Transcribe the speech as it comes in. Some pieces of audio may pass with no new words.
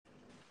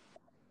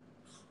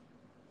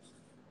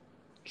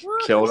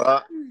Kia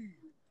ora.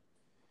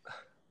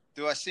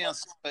 Do I sound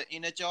super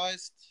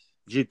energized?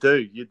 You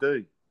do.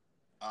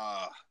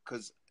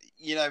 Because,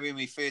 when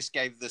we first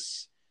gave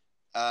this,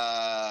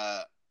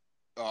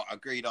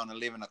 agreed on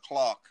 11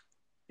 o'clock,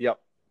 Yep.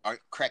 I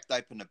cracked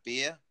open a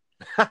beer.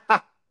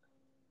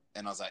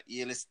 And I was like,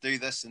 yeah, let's do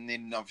this. And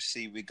then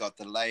obviously we got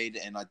delayed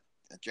and I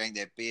drank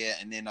that beer.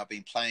 And then I've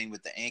been playing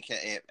with the Anchor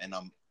app and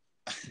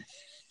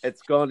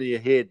It's gone to your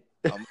head.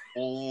 I'm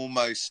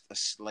almost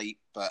asleep,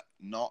 but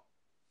not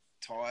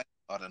tired.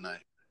 I don't know.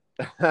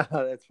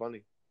 That's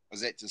funny.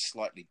 Was that just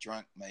slightly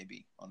drunk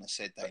maybe on a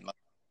Saturday night?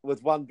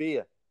 With one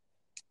beer?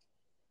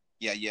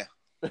 Yeah.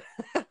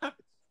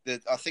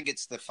 I think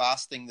it's the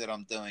fasting that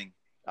I'm doing.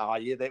 Oh,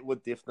 yeah, that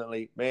would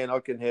definitely. Man, I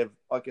can have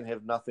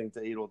nothing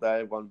to eat all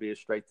day, one beer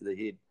straight to the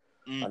head.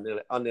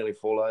 I nearly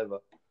fall over.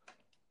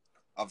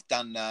 I've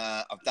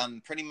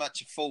done pretty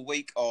much a full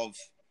week of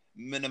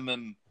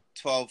minimum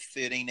 12,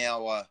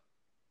 13-hour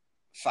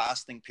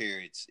fasting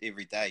periods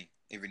every day,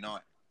 every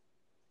night.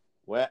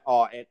 Where?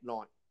 Oh, at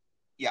night.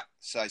 Yeah,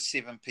 so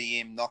 7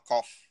 p.m. knock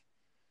off,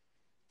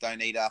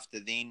 don't eat after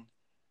then,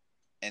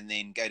 and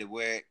then go to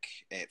work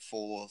at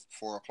 4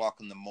 o'clock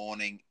in the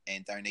morning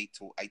and don't eat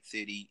till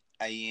 8:30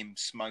 a.m.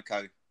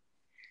 smoko.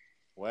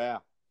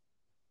 Wow.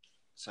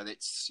 So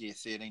that's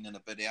 13 and a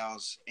bit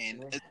hours,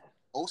 and it's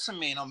awesome,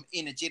 man. I'm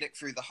energetic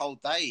through the whole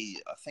day.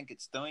 I think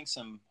it's doing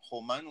some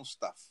hormonal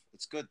stuff.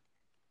 It's good.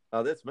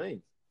 Oh, that's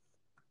mean.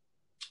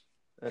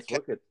 That's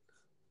wicked.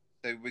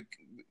 So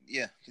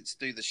let's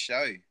do the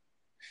show.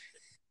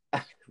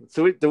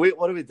 So what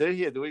do we do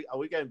here? Are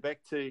we going back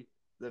to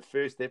the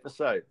first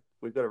episode?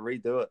 We've got to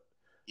redo it.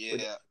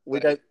 Yeah. We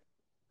don't.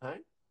 Hey?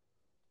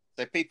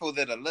 So people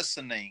that are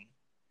listening.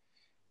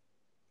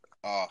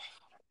 Oh,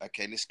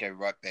 okay. Let's go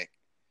right back.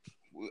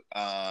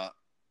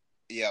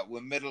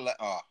 We're middle.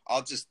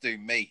 I'll just do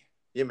me.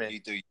 Yeah, man. You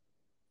do.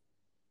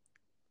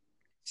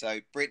 So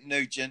Brett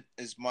Nugent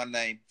is my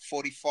name.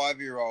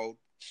 45-year-old,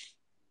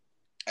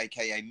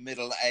 aka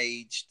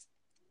middle-aged.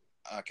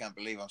 I can't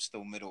believe I'm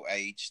still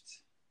middle-aged.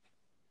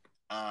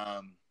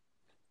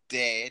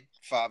 Dad,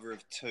 father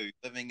of two,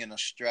 living in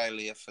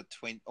Australia for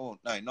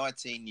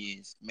 19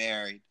 years,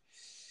 married,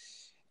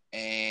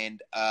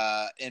 and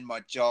in my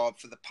job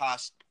for the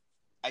past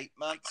 8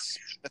 months,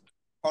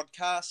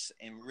 podcasts,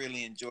 and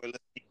really enjoy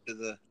listening to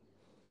the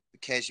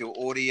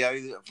casual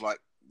audio of like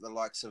the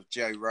likes of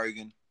Joe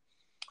Rogan,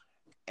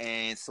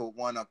 and thought,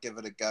 why not give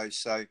it a go?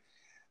 So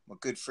my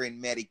good friend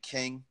Maddie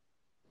King,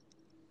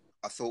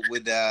 I thought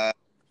would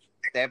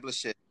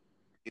establish it.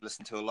 You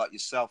listen to a lot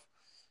yourself.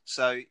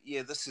 So,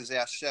 yeah, this is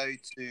our show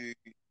to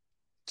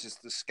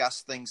just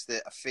discuss things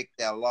that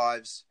affect our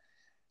lives.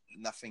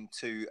 Nothing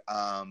too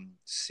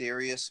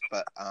serious,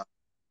 but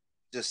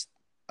just...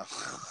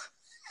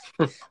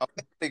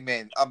 big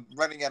man, I'm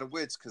running out of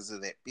words because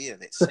of that beer,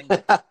 that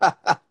single. For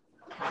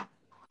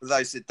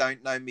those that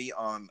don't know me,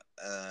 I'm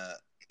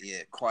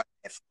quite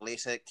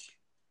athletic.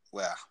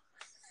 Wow.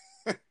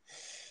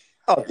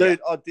 Oh, dude,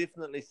 I'd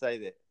definitely say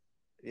that.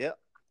 Yeah,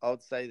 I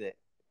would say that.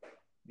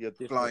 You're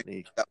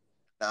definitely...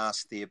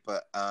 nasty,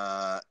 but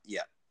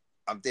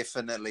I'm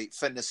definitely,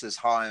 fitness is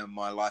high on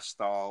my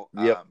lifestyle.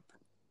 Yep.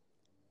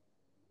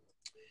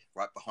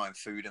 Right behind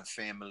food and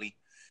family.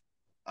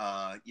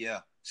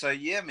 So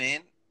yeah,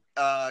 man,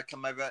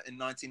 come over in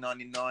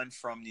 1999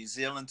 from New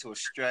Zealand to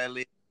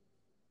Australia,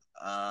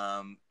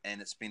 and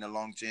it's been a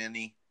long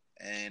journey,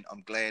 and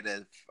I'm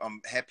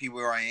happy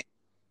where I am.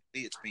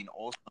 It's been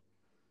awesome,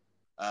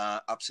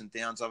 ups and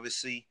downs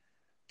obviously.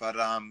 But,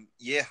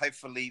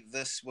 hopefully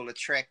this will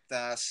attract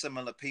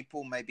similar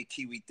people, maybe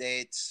Kiwi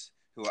dads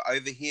who are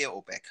over here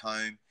or back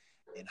home.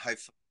 And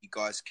hopefully you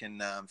guys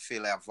can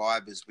feel our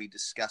vibe as we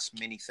discuss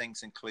many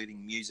things,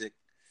 including music,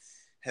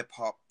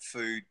 hip-hop,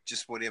 food,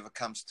 just whatever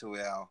comes to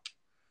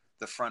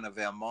the front of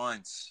our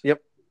minds.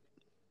 Yep.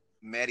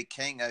 Maddie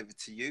King, over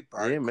to you,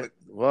 bro.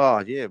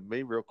 Yeah,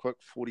 me real quick.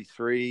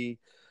 43,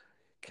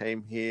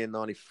 came here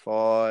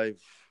 95.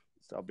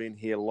 So I've been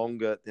here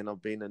longer than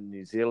I've been in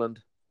New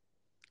Zealand.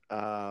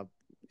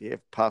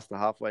 Past the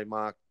halfway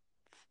mark.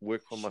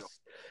 Work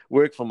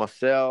for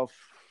myself.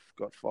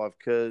 Got 5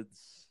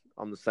 kids.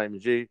 I'm the same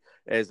as you.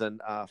 As in,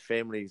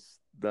 family's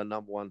the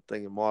number one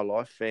thing in my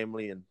life.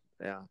 Family and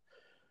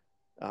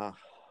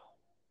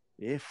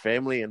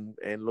family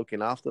and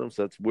looking after them.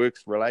 So it's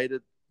works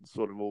related.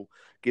 Sort of all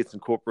gets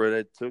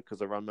incorporated too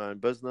because I run my own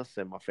business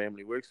and my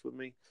family works with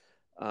me.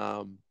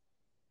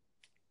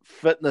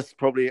 Fitness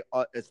probably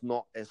it's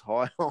not as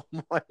high on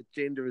my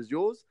agenda as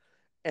yours.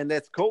 And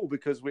that's cool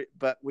because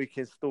we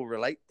can still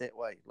relate that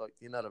way. Like,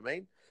 you know what I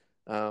mean?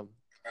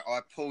 I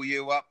pull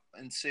you up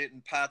in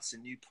certain parts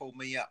and you pull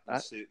me up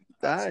in certain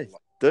parts.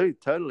 Dude,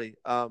 totally.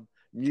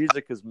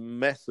 Music is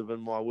massive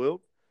in my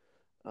world.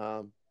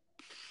 And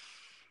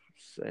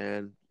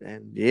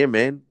yeah,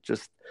 man,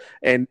 just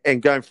and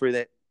going through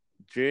that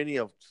journey,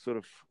 I've sort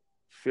of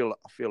feel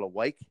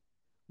awake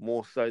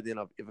more so than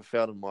I've ever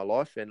felt in my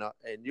life. And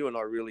you and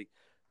I really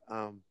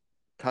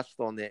touched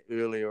on that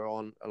earlier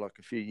on, like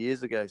a few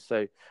years ago.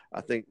 So I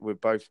think we're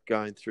both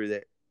going through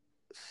that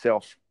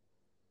self,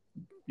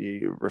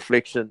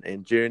 reflection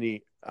and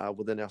journey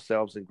within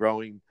ourselves and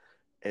growing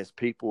as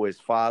people, as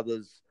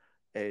fathers,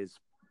 as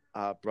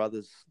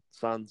brothers,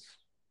 sons.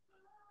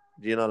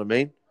 Do you know what I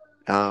mean?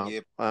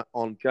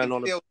 On going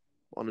on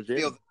a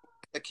journey. Feel the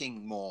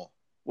ticking more.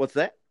 What's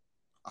that?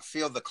 I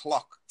feel the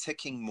clock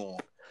ticking more.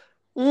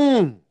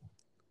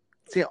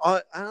 See,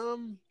 I'd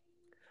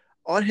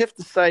have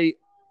to say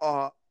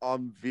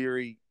I'm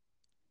very.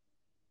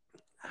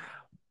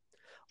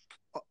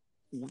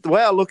 The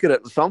way I look at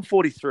it, so I'm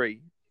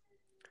 43,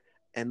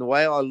 and the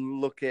way I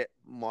look at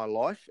my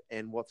life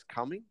and what's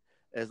coming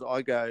is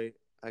I go,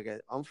 okay,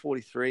 I'm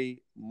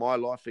 43, my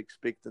life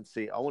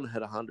expectancy, I want to hit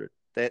 100.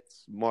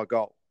 That's my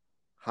goal,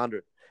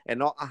 100. And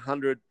not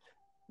 100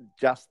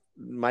 just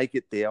make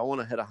it there. I want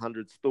to hit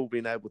 100, still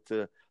being able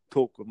to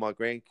talk with my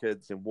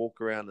grandkids and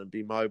walk around and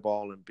be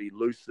mobile and be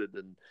lucid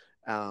and,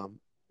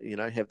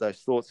 have those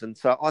thoughts. And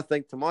so I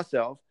think to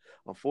myself,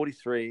 I'm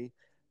 43,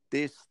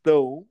 there's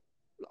still,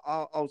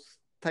 I'll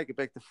take it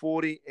back to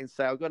 40 and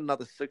say I've got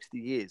another 60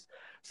 years.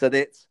 So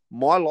that's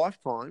my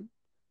lifetime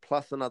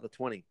plus another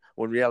 20.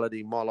 Or in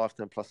reality, my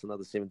lifetime plus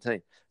another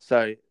 17.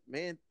 So,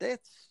 man,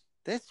 that's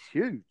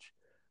huge.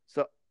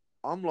 So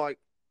I'm like,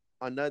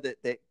 I know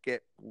that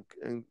gap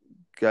will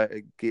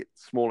get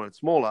smaller and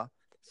smaller.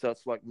 So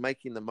it's like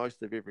making the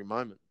most of every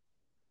moment.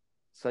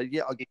 So,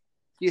 yeah, I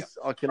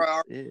can.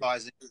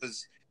 Prioritizing,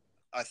 because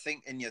I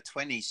think in your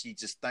 20s, you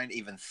just don't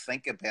even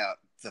think about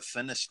the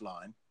finish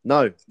line.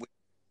 No.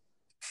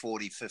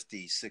 40,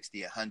 50,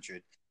 60,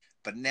 100.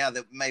 But now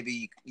that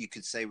maybe you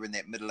could say we're in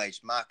that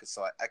middle-aged mark, it's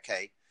like,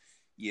 okay,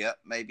 yeah,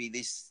 maybe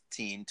this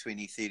 10,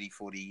 20, 30,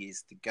 40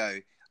 years to go.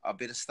 I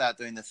better start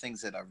doing the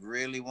things that I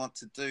really want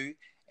to do.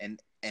 And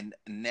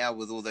now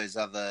with all those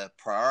other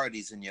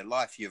priorities in your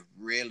life, you've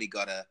really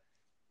got to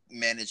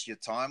manage your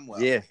time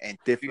well. Yeah, and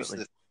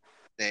definitely.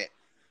 That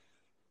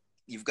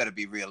you've got to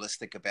be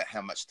realistic about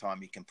how much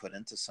time you can put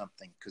into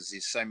something, because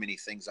there's so many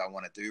things I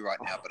want to do right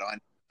now, but I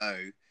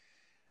know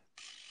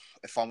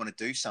if I want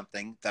to do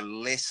something, the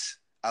less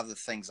other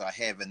things I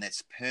have, and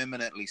that's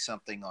permanently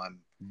something I'm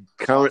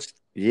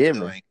doing.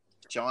 Man.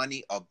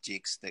 Shiny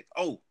objects that,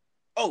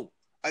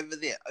 over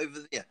there.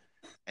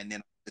 And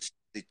then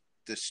I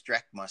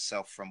distract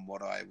myself from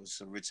what I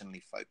was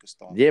originally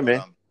focused on. Yeah,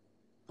 man.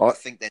 I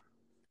think that's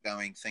a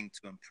going thing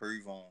to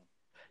improve on.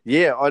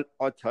 Yeah,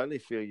 I totally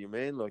feel you,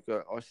 man. Like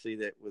I see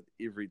that with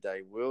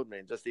everyday world,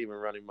 man. Just even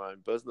running my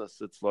own business,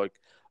 it's like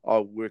I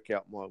work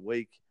out my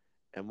week,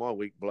 and my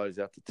week blows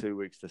out to 2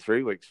 weeks to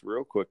 3 weeks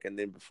real quick, and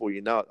then before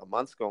you know it, a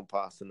month's gone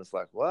past, and it's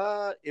like,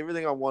 what?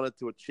 Everything I wanted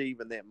to achieve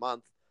in that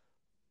month,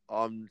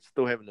 I'm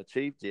still haven't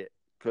achieved yet,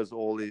 because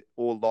all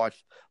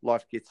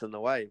life gets in the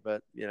way.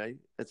 But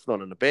it's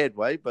not in a bad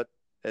way, but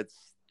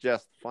it's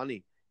just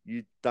funny.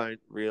 You don't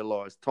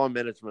realize time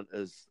management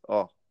is.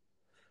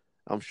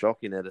 I'm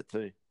shocking at it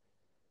too.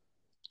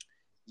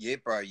 Yeah,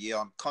 bro.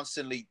 Yeah, I'm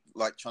constantly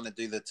like trying to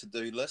do the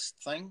to-do list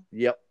thing.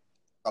 Yep.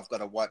 I've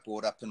got a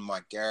whiteboard up in my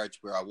garage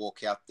where I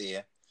walk out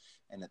there,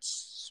 and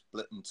it's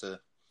split into.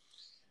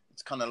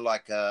 It's kind of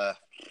like a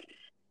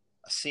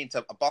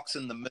box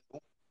in the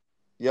middle.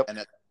 Yep. And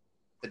it's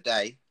a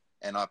day,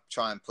 and I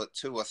try and put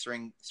 2 or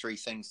 3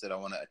 things that I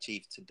want to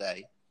achieve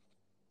today,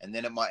 and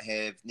then it might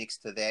have next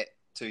to that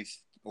 2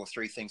 or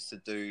 3 things to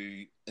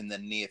do in the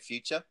near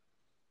future,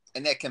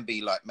 and that can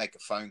be like make a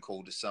phone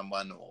call to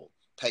someone or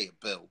pay a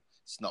bill.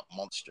 It's not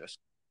monstrous,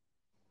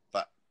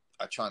 but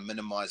I try and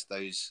minimize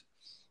those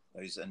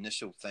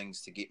initial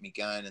things to get me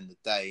going in the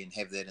day and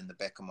have that in the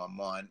back of my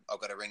mind. I've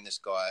got to ring this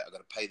guy, I've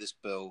got to pay this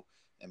bill,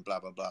 and blah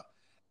blah blah.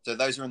 So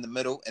those are in the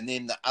middle, and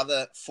then the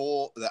other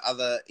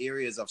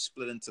areas I've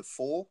split into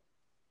 4.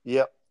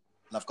 Yep.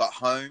 And I've got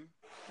home,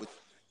 with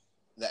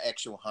the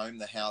actual home,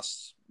 the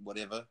house,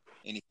 whatever,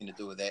 anything to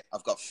do with that.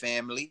 I've got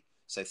family,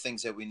 so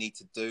things that we need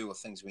to do or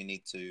things we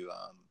need to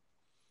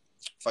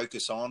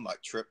focus on,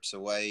 like trips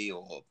away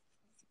or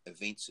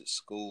events at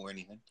school or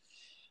anything.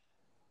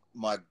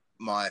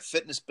 My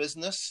fitness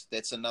business,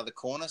 that's another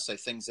corner, so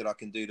things that I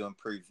can do to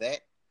improve that.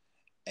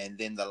 And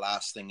then the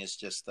last thing is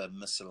just the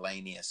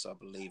miscellaneous, I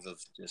believe,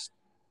 of just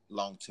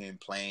long-term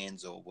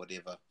plans or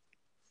whatever.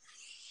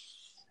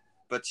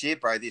 But yeah,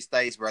 bro, there's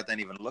days where I don't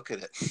even look at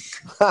it.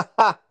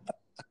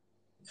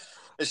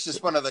 It's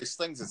just one of those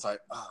things. It's like,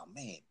 oh,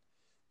 man,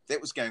 that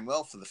was going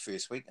well for the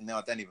first week, and now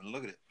I don't even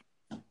look at it.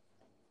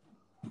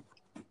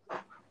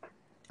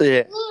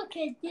 Yeah. Look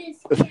at this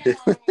guy.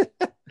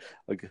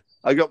 Okay.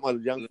 I got my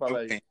young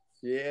fellow.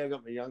 Yeah, I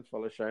got my young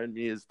fellow showing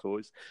me his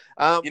toys.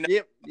 Yeah,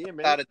 man.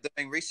 Started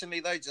doing recently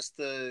though, just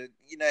to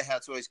how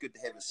it's always good to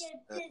have This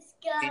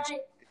guy.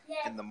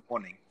 in the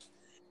morning.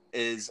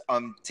 Is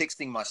I'm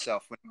texting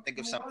myself when I think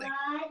of something.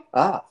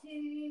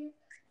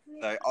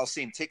 So I'll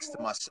send text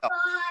to myself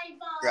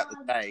throughout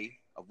the day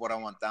of what I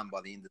want done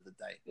by the end of the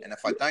day, and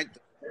if I don't,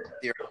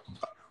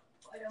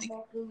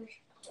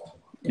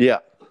 yeah,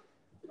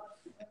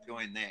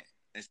 enjoying that.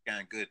 It's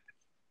going good.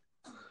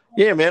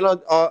 Yeah, man,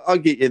 I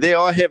get you there.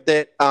 I have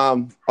that.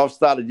 I've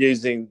started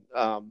using.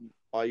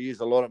 I use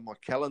a lot of my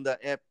calendar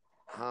app,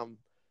 and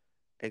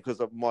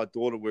because my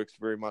daughter works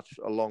very much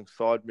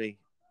alongside me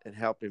and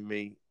helping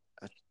me,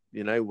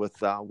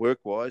 with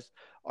work-wise.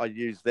 I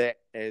use that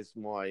as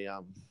my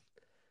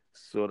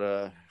sort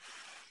of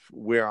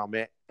where I'm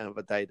at of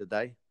a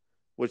day-to-day,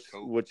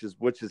 which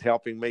is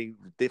helping me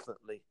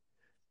definitely.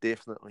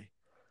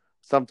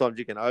 Sometimes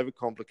you can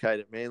overcomplicate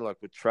it, man,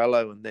 like with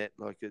Trello and that.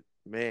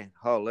 Man,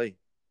 holy.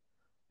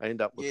 I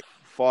end up with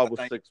 5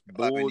 or 6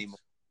 boards.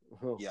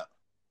 Oh. Yeah.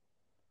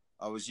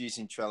 I was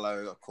using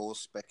Trello, of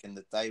course, back in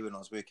the day when I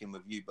was working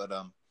with you, but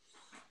and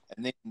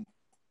then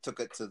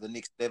took it to the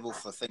next level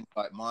for things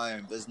like my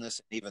own business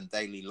and even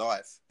daily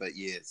life. But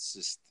yeah, it's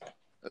just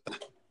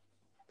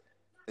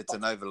it's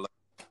an overload.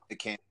 It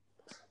can.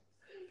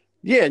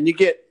 Yeah, and you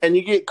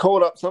get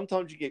caught up.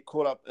 Sometimes you get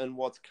caught up in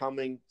what's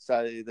coming,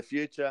 so the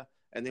future,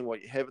 and then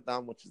what you haven't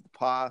done, which is the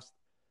past,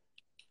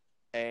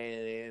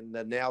 and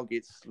the now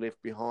gets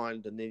left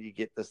behind, and then you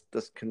get this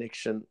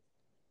disconnection,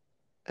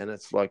 and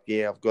it's like,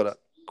 yeah, I've got it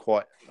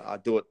I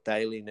do it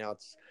daily now.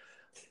 It's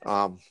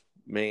 5,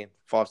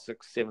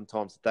 6, 7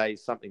 times a day.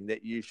 Something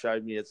that you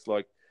showed me. It's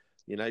like,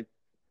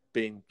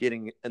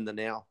 getting in the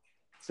now,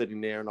 sitting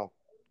there, and I'll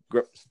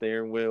grip the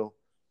steering wheel.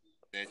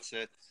 That's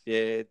it.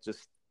 Yeah,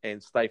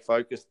 and stay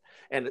focused,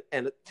 and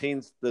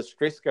the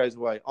stress goes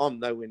away. I'm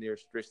nowhere near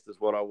as stressed as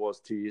what I was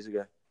 2 years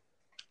ago.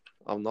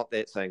 I'm not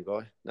that same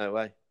guy. No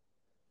way.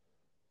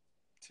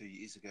 2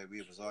 years ago,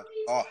 where was I?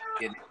 Oh,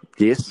 yeah.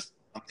 Yes.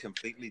 I'm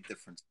completely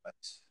different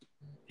space.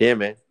 Yeah,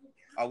 man.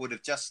 I would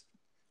have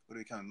what are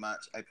we coming?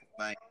 March, April,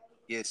 May.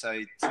 Yeah,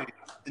 so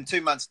in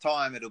 2 months'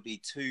 time, it'll be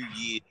 2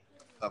 years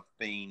I've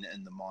been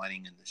in the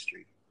mining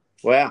industry.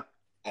 Wow.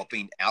 I've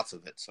been out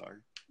of it, sorry.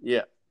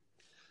 Yeah.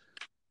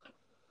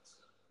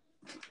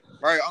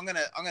 Bro, I'm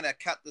gonna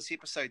cut this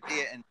episode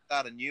there and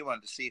start a new one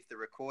to see if the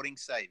recording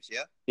saves,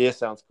 yeah? Yeah,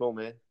 sounds cool,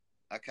 man.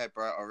 Okay,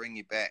 bro, I'll ring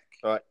you back.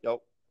 All right,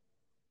 yo.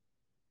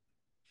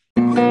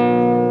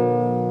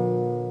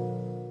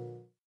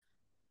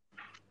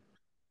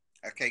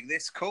 Okay,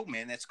 that's cool,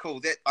 man. That's cool.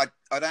 That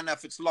I don't know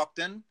if it's locked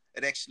in.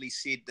 It actually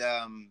said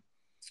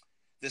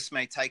this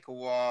may take a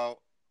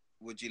while.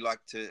 Would you like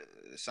to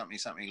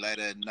something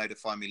later?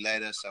 Notify me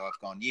later. So I've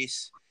gone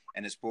yes,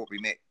 and it's brought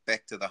me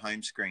back to the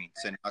home screen,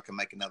 so now I can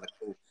make another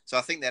call. So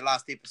I think that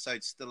last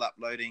episode's still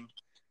uploading.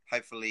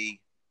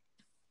 Hopefully,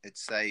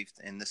 it's saved,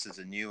 and this is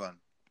a new one.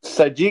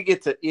 So do you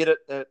get to edit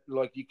it?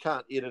 Like, you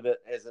can't edit it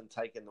as in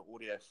taking the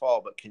audio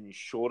file, but can you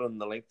shorten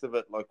the length of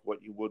it like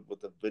what you would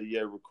with a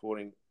video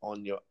recording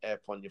on your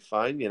app on your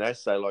phone?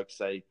 So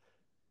say,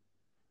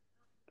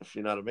 if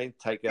you know what I mean,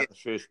 take out the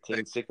first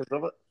 10 seconds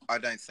of it. I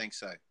don't think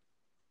so.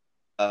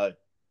 I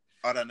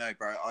don't know,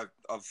 bro.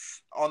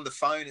 I've on the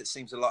phone it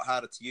seems a lot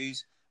harder to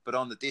use, but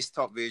on the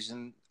desktop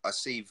version, I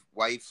see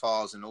WAV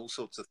files and all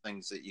sorts of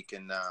things that you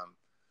can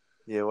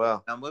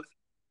done with.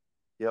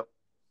 Yep.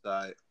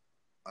 So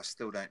I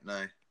still don't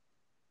know,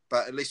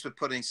 but at least we're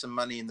putting some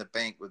money in the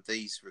bank with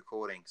these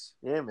recordings.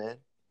 Yeah, man.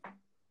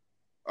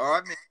 All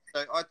right, man.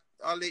 So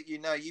I'll let you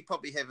know. You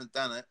probably haven't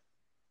done it.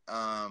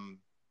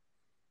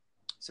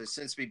 So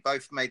since we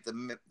both made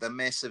the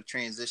massive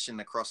transition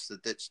across the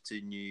ditch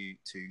to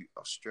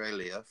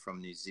Australia from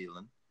New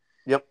Zealand.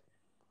 Yep.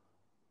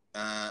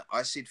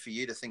 I said for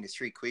you to think of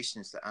 3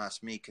 questions to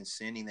ask me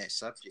concerning that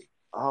subject.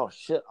 Oh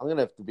shit! I'm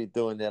gonna have to be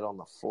doing that on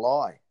the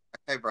fly.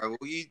 Okay, bro.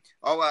 Well,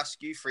 I'll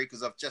ask you 3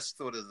 because I've just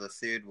thought of the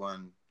third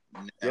one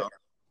now. Yep.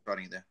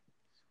 Writing there.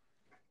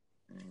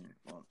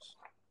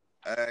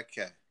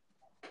 Okay.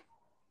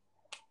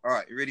 All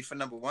right. You ready for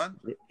number 1?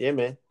 Yeah,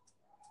 man.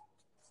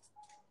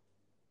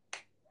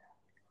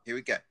 Here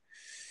we go.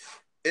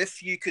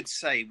 If you could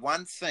say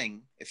one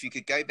thing, if you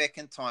could go back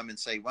in time and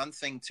say one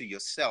thing to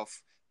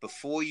yourself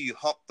before you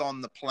hopped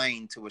on the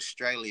plane to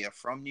Australia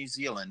from New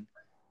Zealand,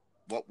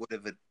 what would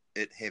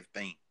it have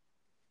been?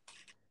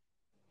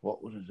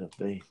 What would it have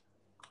been?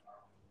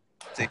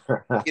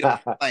 Get on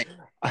the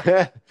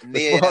plane.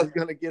 Before I was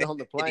going to get on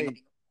the plane.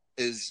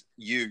 Is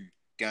you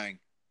going,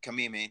 come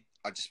here, man.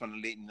 I just want to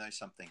let you know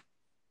something.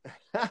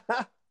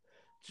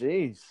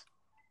 Jeez.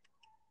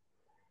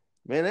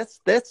 Man, that's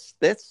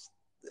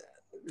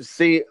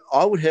see,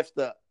 I would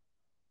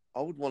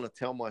want to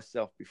tell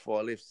myself before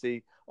I left,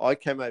 see, I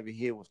came over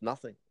here with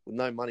nothing, with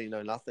no money,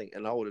 no nothing.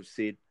 And I would have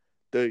said,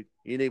 dude,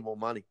 you need more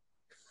money.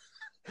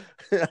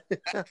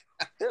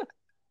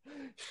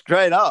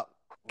 Straight up,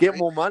 get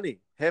more money,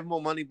 have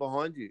more money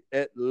behind you,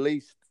 at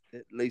least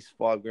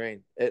 $5,000,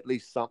 at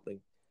least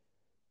something.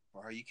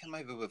 Bro, you came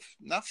over with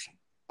nothing.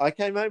 I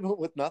came over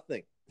with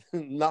nothing.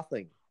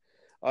 Nothing.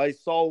 I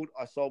sold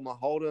my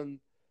Holden.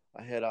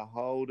 I had a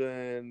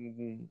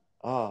Holden.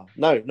 No,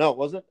 it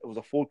wasn't. It was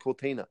a Ford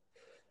Cortina.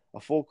 A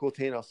Ford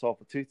Cortina I sold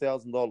for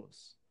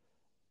 $2,000.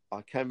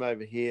 I came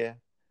over here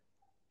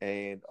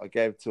and I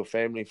gave it to a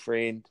family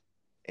friend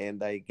and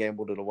they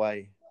gambled it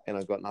away and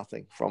I got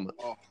nothing from it.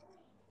 Oh.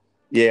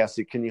 Yeah, I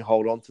said, can you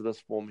hold on to this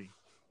for me?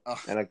 Oh.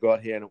 And I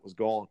got here and it was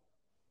gone.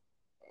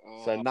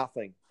 Oh. So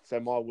nothing. So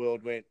my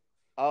world went,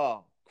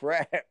 oh,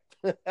 crap.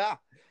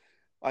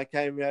 I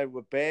came over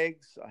with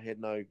bags.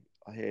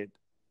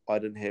 I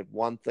didn't have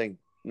one thing,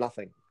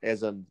 nothing,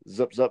 as in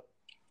zip.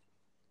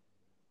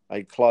 I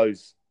had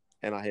clothes,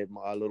 and I had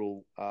my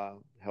little,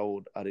 how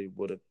old Ari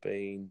would have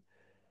been,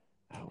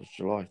 it was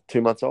July,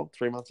 2 months old,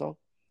 3 months old.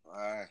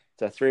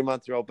 So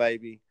 3-month-old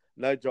baby,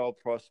 no job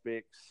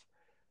prospects.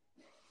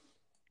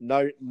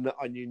 No,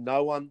 I knew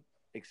no one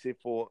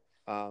except for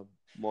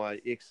my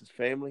ex's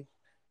family,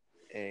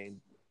 and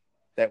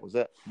that was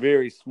it.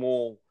 Very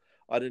small.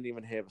 I didn't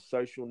even have a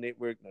social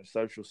network, no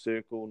social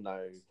circle,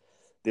 no.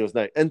 There was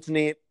no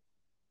internet.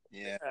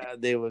 Yeah.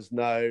 There was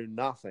no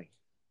nothing.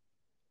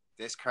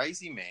 That's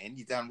crazy, man.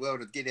 You done well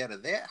to get out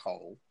of that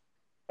hole.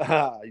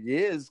 Yeah,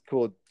 it's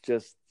called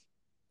just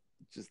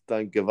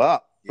don't give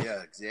up.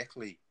 Yeah,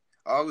 exactly.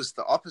 I was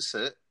the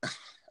opposite.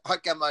 I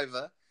come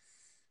over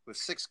with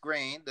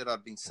 $6,000 that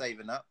I'd been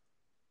saving up,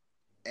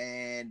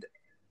 and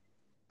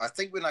I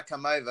think when I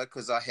come over,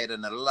 because I had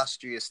an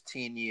illustrious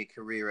 10-year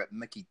career at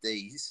Mickey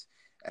D's,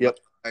 and Yep.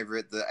 I came over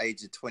at the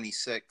age of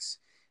 26,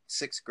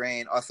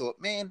 $6,000. I thought,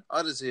 man,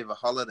 I deserve a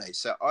holiday.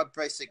 So I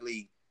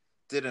basically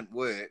didn't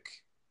work,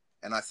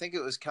 and I think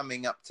it was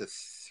coming up to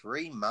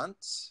 3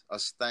 months. I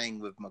was staying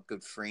with my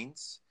good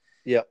friends.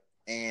 Yep.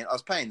 And I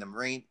was paying them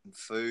rent and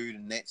food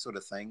and that sort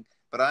of thing.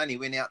 But I only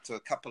went out to a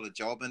couple of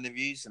job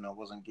interviews and I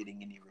wasn't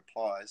getting any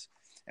replies.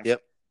 And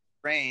Yep.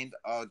 for $1,000,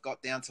 I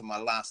got down to my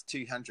last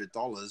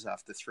 $200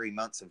 after 3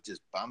 months of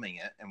just bumming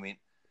it and went,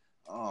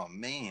 oh,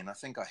 man, I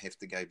think I have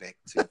to go back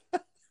to...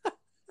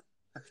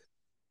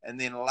 And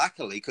then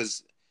luckily,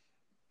 because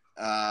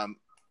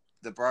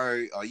the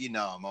bro, oh, you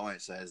know him, I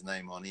won't say his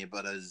name on here,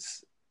 but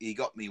he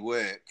got me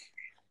work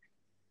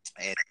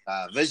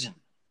at Vision.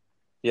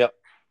 Yep.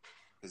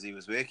 Because he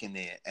was working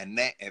there, and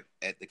that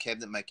at the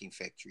cabinet making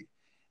factory,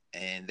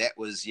 and that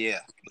was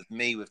with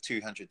me with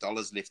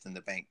 $200 left in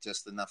the bank,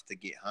 just enough to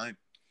get home.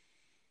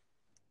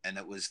 And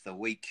it was the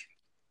week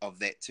of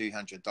that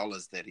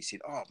 $200 that he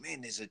said, "Oh man,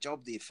 there's a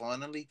job there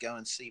finally. Go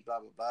and see blah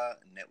blah blah,"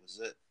 and that was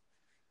it.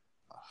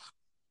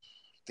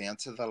 Down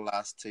to the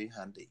last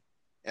 200,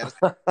 and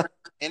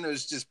it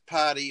was just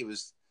party. It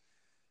was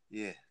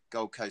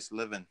Gold Coast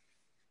living.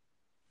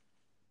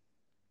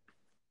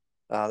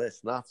 Oh,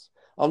 that's nuts.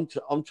 I'm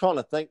trying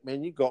to think,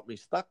 man. You got me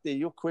stuck there.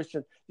 Your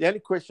question, the only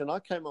question I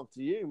came up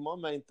to you, my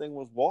main thing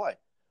was why?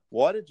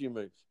 Why did you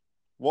move?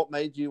 What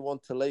made you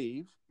want to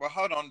leave? Well,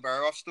 hold on,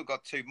 bro. I've still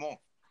got 2 more.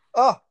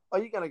 Oh, are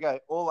you going to go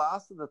all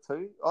after the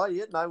 2? Oh,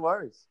 yeah, no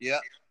worries. Yeah,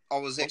 I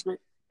was actually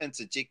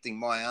interjecting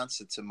my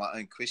answer to my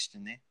own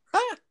question there.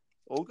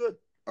 All good.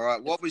 All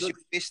right. What was your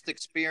best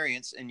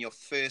experience in your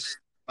first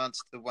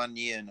months to 1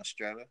 year in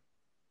Australia?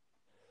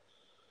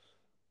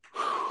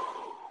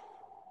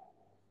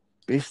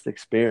 Best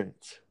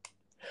experience.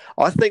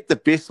 I think the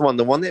best one,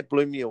 the one that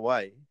blew me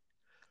away,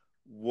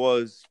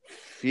 was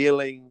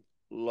feeling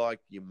like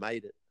you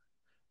made it.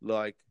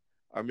 Like,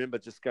 I remember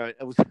just going,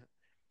 it was,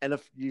 and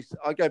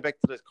I go back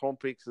to those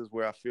complexes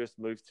where I first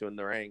moved to in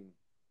Nerang,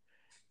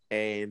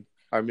 and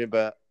I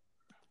remember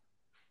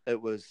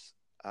it was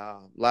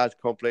large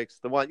complex,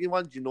 the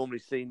ones you normally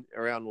see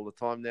around all the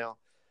time now.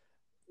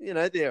 You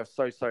know, there are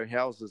so-so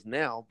houses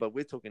now, but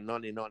we're talking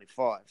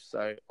 1995.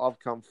 So I've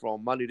come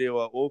from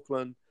Manurewa,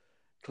 Auckland,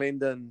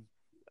 Clendon,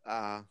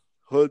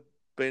 Hood,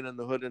 been in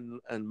the Hood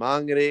and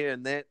Mangere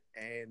and that,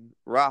 and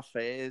rough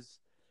as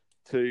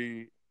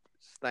to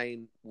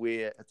staying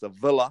where it's a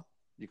villa.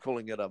 You're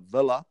calling it a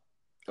villa.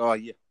 Oh,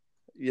 yeah.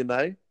 You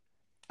know,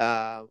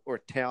 or a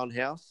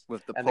townhouse.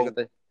 With the and pool.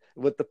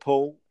 With the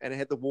pool, and it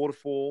had the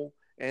waterfall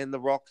and the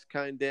rocks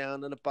came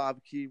down and a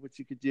barbecue, which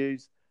you could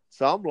use.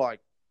 So I'm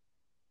like,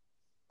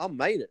 I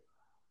made it.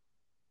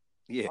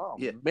 Yeah, oh,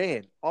 yeah.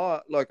 Man,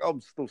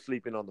 I'm still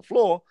sleeping on the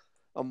floor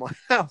on my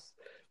house,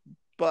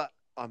 but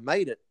I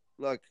made it.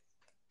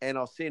 And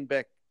I'll send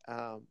back.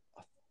 I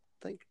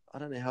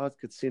don't know how I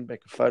could send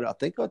back a photo. I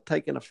think I'd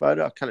taken a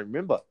photo. I can't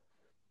remember.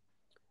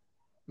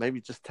 Maybe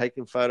just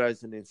taking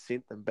photos and then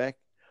sent them back.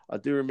 I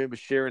do remember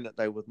sharing it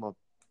though with my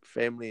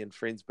family and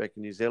friends back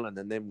in New Zealand,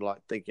 and them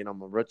like thinking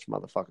I'm a rich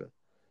motherfucker.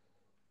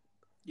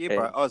 Yeah,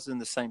 bro. I was in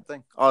the same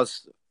thing. I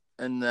was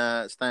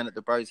staying at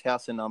the bro's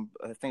house, and I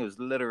think it was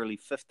literally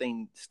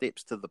 15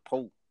 steps to the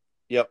pool.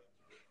 Yep.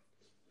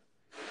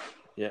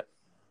 Yeah.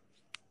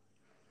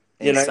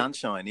 And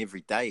sunshine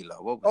every day.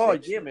 Like, what was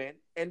that shit? Man.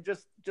 And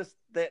just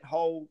that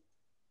whole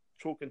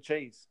chalk and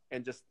cheese,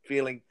 and just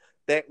feeling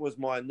that was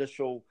my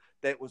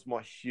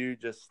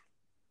hugest,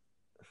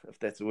 if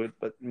that's a word,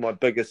 but my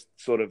biggest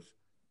sort of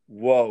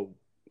whoa,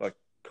 like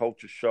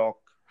culture shock.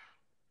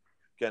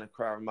 Going to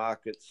Crower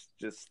Markets,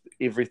 just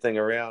everything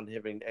around,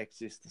 having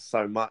access to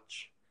so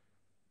much.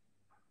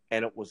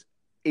 And it was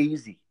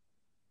easy.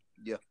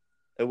 Yeah.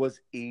 It was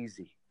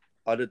easy.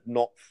 I did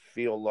not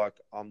feel like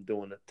I'm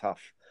doing it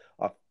tough.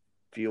 I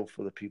feel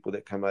for the people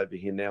that come over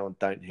here now and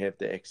don't have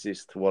the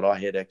access to what I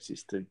had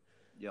access to.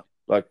 Yeah.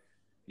 Like,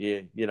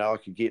 yeah, I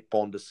could get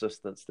bond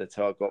assistance. That's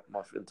how I got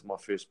into my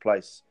first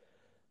place.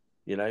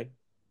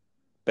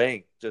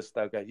 Bang. Just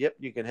they'll go, yep,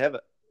 you can have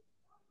it.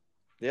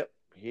 Yep,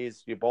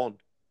 here's your bond.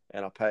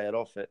 And I pay it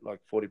off at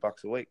like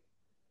 $40 a week.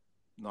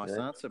 Nice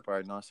answer,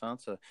 bro. Nice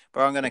answer.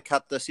 Bro, I'm going to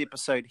cut this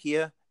episode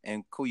here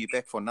and call you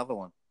back for another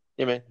one.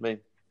 Yeah,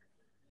 man.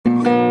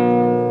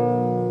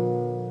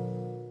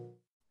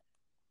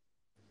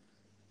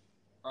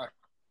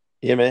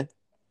 Yeah, man.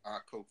 All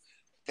right, cool.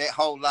 That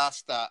whole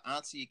last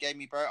answer you gave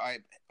me, bro, I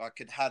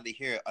could hardly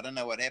hear it. I don't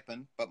know what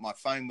happened, but my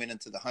phone went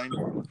into the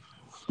home,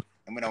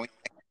 and when I went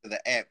back to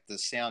the app, the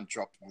sound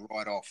dropped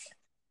right off.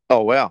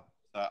 Oh, wow.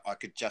 So I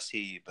could just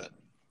hear you, but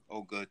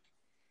all good.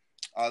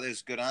 Oh,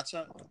 there's a good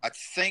answer. I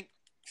think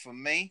for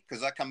me,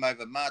 because I come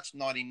over March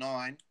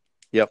 '99.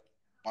 Yep.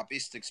 My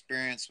best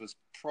experience was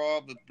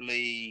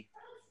probably,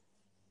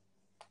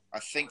 I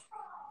think,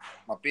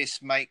 my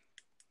best mate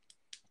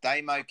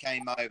Damo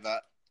came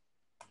over,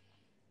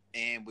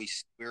 and we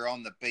were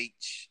on the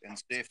beach and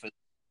surfing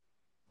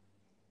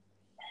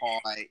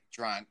high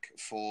drunk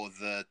for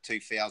the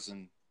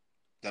 2000,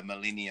 the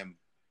Millennium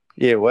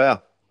Yeah,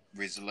 wow.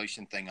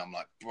 Resolution thing. I'm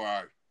like,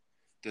 bro,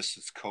 this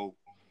is cool.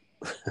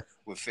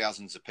 With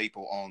thousands of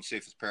people on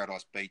Surfers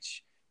Paradise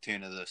Beach,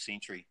 turn of the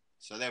century.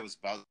 So that was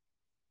buzz.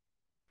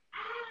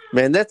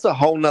 Man, that's a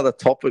whole nother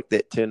topic,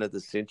 that turn of the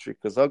century,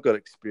 because I've got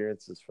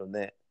experiences from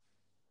that.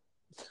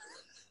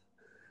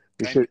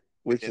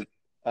 We should,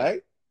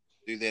 hey?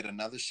 Do that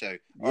another show.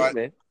 Yeah, All right,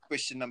 man.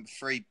 question number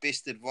 3.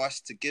 Best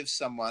advice to give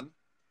someone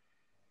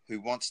who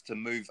wants to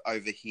move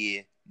over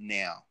here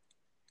now?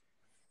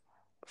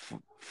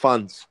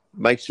 Funds.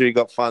 Make sure you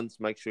got funds.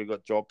 Make sure you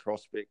got job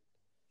prospect.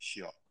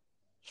 Sure.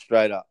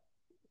 Straight up.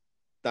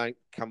 Don't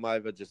come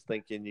over just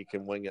thinking you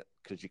can wing it,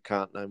 because you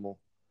can't no more.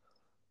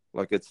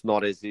 Like, it's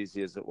not as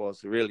easy as it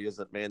was. It really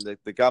isn't, man.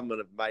 The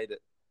government have made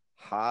it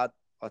hard,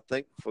 I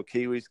think, for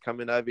Kiwis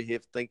coming over here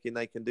thinking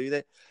they can do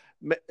that.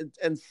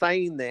 And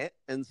saying that,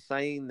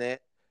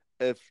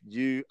 if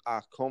you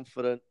are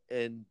confident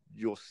in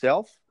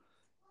yourself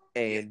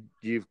and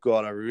you've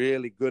got a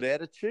really good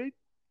attitude,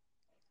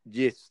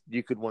 yes,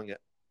 you could wing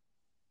it.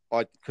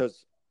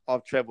 Because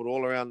I've traveled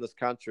all around this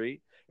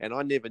country and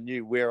I never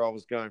knew where I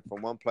was going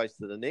from one place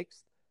to the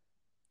next,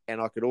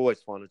 and I could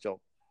always find a job.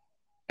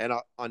 And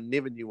I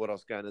never knew what I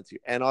was going into.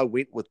 And I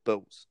went with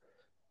bills.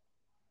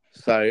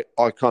 So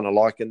I kind of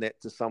liken that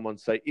to someone.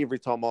 So every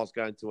time I was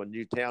going to a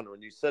new town or a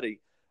new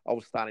city, I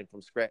was starting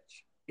from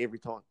scratch every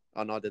time.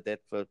 And I did that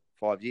for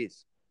 5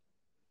 years.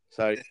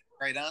 So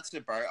great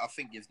answer, bro. I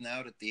think you've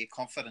nailed it there.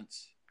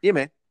 Confidence. Yeah,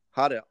 man.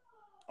 Hard out.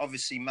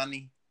 Obviously,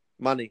 money.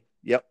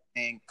 Yep.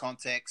 And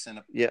contacts. And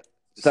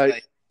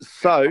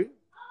So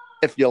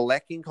if you're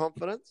lacking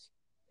confidence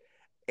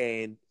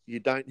and you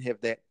don't have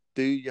that,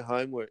 do your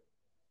homework.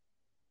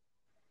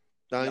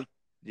 Don't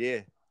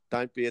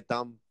be a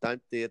dumb.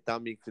 Don't be a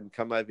dumb. You can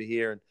come over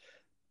here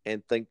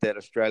and think that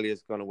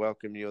Australia's going to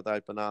welcome you with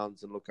open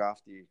arms and look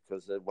after you,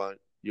 because it won't.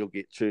 You'll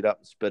get chewed up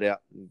and spit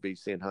out and be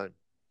sent home.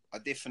 I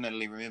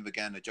definitely remember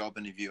going to a job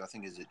interview. I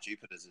think it was at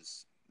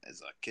Jupiter's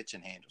as a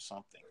kitchen hand or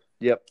something.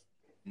 Yep.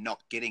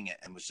 Not getting it,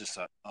 and was just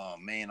like, oh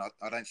man,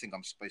 I don't think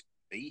I'm supposed to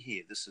be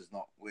here. This is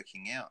not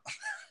working out.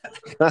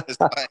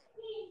 Like,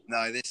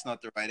 no, that's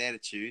not the right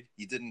attitude.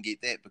 You didn't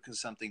get that because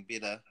something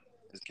better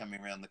is coming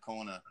around the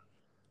corner.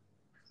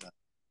 So,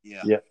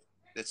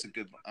 that's a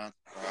good answer.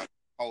 I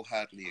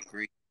wholeheartedly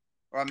agree.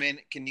 All right, man,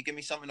 can you give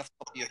me something off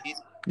the top of your head?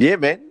 Yeah,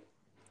 man.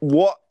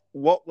 What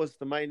was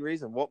the main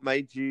reason? What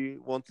made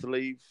you want to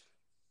leave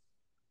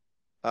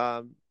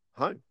home?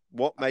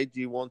 What made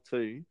you want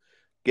to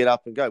get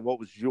up and go? What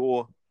was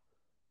your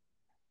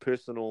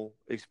personal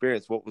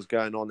experience? What was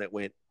going on that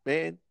went,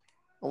 man,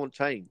 I want to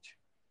change?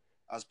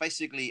 I was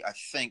basically, I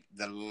think,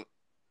 the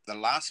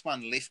last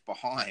one left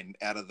behind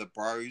out of the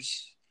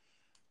bros.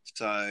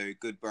 So,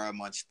 good bro of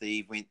mine,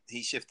 Steve,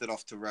 he shifted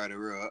off to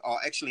Rotorua. Oh,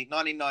 actually,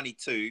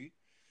 1992,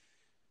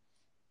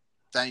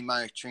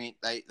 Damo, Trent,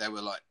 they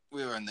were like,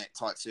 we were in that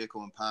tight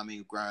circle in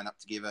Palmy, growing up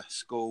together,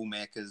 school,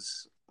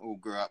 Maccas, all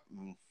grew up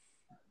and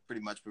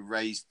pretty much were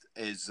raised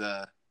as,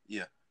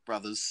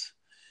 brothers.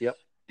 Yep.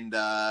 And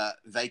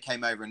they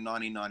came over in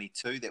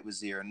 1992. That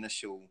was their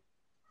initial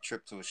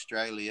trip to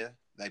Australia.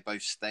 They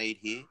both stayed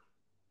here.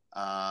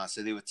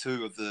 So there were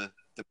two of the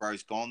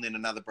bros gone. Then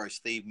another bro,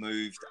 Steve,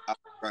 moved up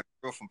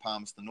from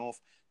Palmerston North.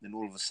 Then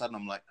all of a sudden,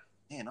 I'm like,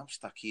 man, I'm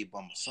stuck here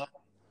by myself.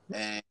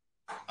 And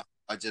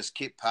I just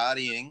kept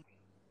partying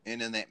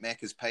and in that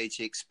Macca's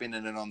paycheck,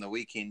 spending it on the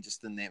weekend,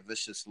 just in that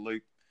vicious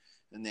loop,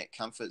 in that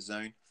comfort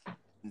zone.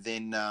 And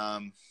then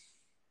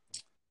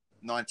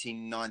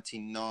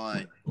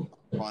 1999,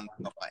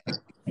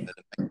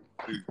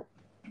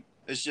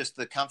 it's just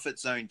the comfort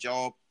zone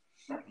job.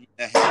 You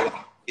know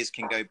how years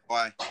can go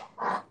by,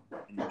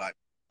 and you're like,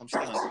 I'm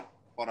still in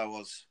what I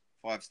was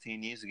 5 to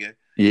 10 years ago.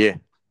 Yeah.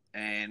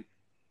 And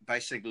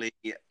basically,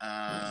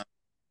 had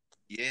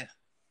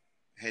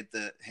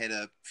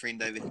a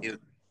friend over here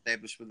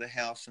established with the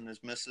house and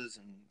his missus,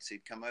 and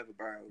said, "Come over,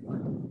 bro."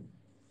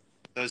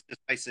 So it's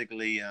just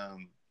basically, I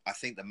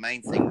think the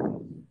main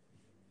thing,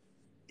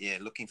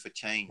 looking for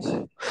change.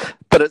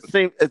 But it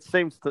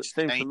seems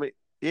to me.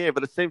 Yeah,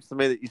 but it seems to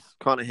me that you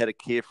kind of had a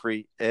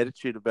carefree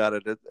attitude about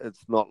it.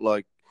 It's not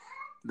like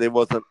there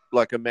wasn't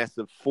like a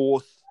massive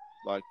force.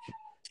 Like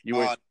you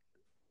were.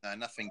 No,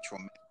 nothing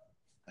traumatic.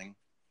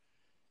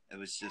 It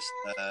was just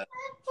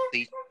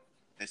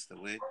that's the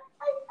word.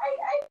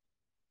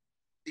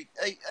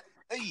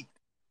 Hey.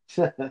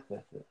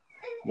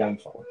 Young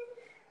fella.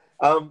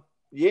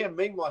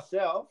 Me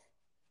myself.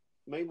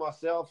 me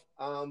myself,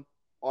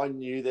 I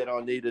knew that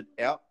I needed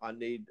out. I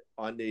needed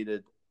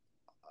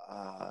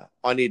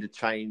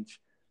change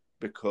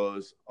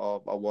because I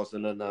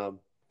wasn't in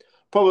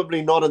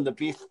probably not in the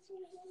best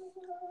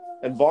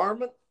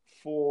environment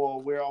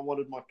for where I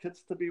wanted my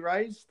kids to be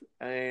raised,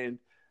 and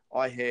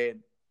I had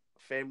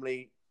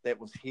family that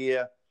was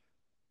here,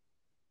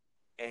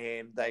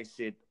 and they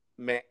said,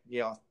 Matt,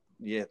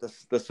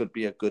 this would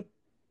be a good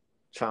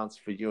chance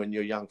for you and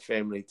your young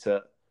family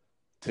to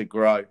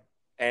grow,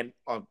 and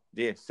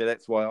so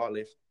that's why I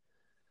left.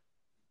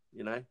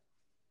 You know,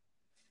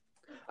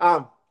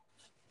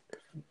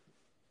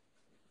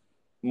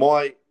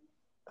 my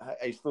are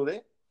you still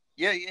there?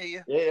 Yeah.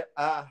 Yeah.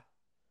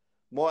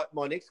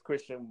 My next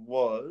question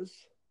was,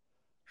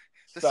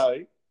 this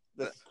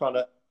is kind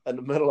of in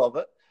the middle of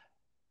it.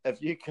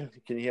 If you can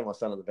you hear my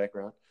son in the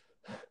background?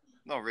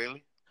 Not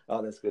really.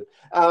 Oh, that's good.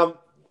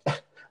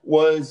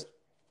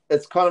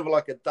 It's kind of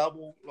like a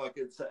double, like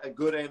it's a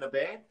good and a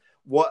bad.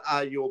 What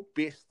are your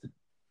best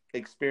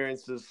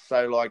experiences?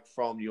 So, like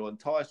from your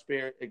entire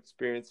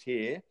experience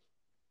here,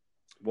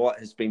 what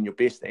has been your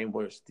best and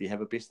worst? Do you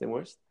have a best and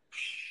worst?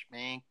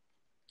 Man,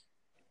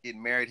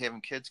 getting married,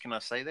 having kids. Can I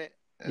say that?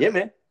 Yeah,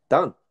 man.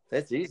 Done.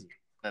 That's easy.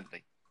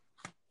 Definitely.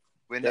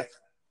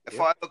 If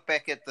I look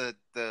back at the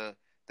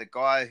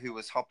guy who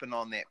was hopping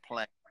on that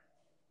plane,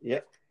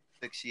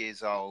 6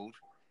 years old,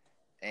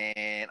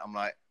 and I'm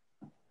like,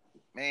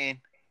 man,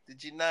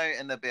 did you know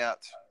in about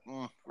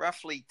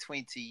roughly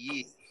 20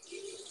 years,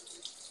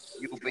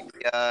 you'll be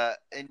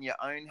in your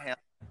own house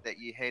that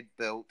you had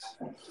built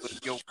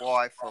with your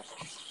wife,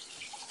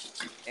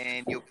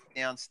 and you'll be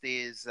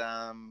downstairs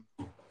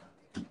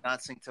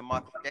dancing to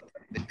Michael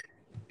Jackson,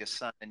 your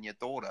son and your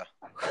daughter.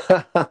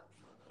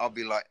 I'll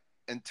be like,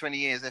 in 20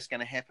 years, that's going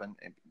to happen.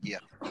 And yeah,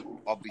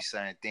 I'll be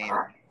saying,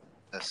 damn,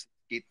 let's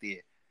get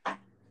there.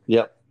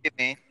 Yep. Yeah,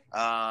 man.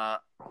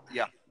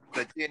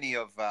 The journey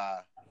of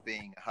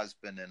being a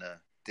husband and a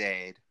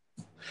dad.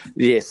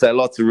 Yeah, so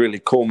lots of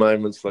really cool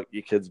moments, like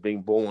your kids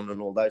being born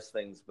and all those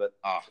things. But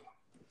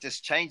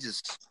just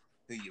changes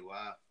who you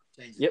are.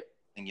 Changes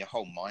and your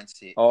whole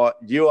mindset. Oh,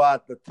 you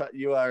are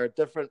a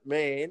different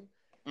man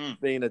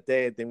being a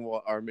dad than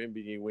what I remember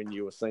you when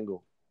you were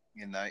single.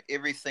 You know,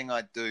 everything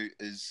I do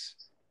is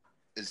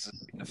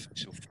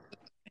beneficial for the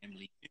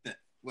family unit.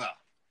 Well,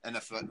 and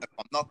if I'm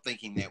not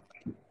thinking that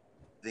way,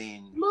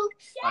 then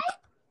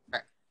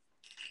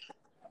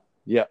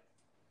yeah,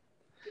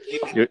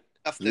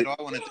 stuff that I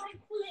want to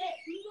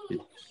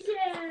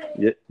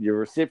do. Your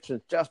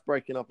reception's just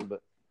breaking up a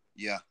bit.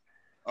 Yeah.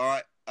 All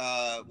right.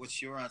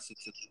 What's your answer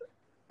to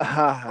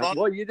that?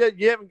 Well, you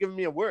haven't given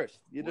me a worst.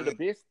 You did the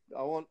best.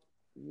 I want,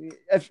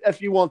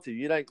 if you want to,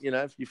 you don't. You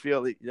know, if you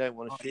feel that you don't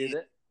want to share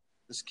that.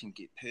 This can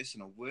get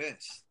personal.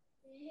 Worse.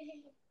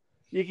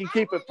 You can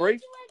keep it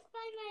brief.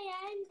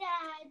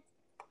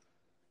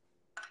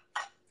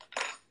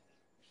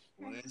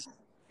 Worse.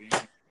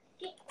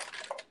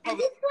 I just want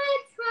to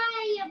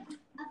try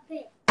a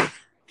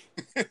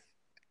bit.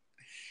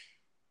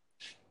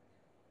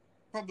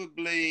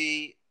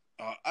 Probably,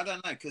 I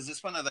don't know, because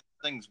it's one of those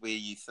things where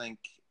you think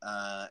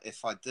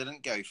if I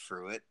didn't go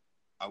through it,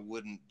 I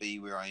wouldn't be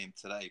where I am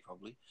today,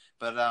 probably.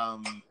 But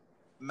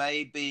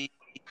maybe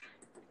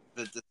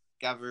the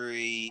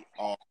discovery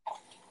of,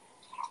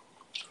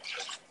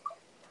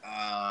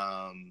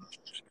 how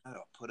do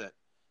I put it,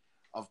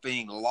 of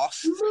being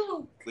lost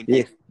when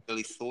you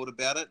really thought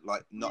about it,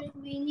 like not.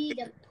 We need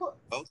a put.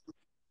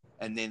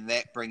 And then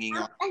that bringing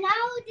on. And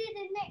I'll do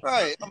the next.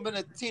 Right, I'm going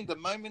to attend a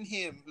moment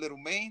here, little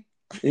man.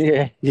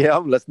 Yeah,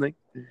 I'm listening.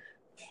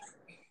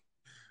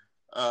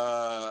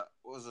 What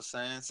was I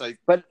saying? So,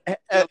 but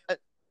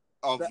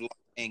of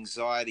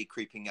anxiety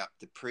creeping up,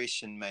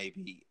 depression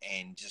maybe,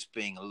 and just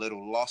being a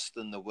little lost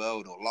in the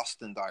world or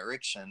lost in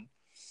direction,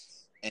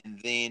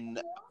 and then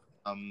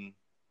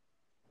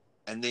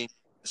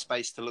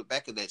space to look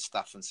back at that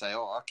stuff and say,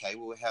 oh, okay,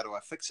 well, how do I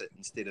fix it,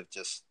 instead of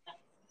just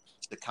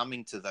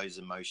succumbing to those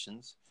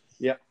emotions.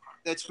 Yeah,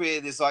 that's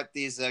where there's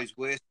those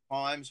worst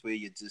times where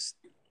you're just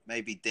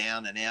maybe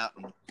down and out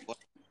and what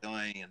you're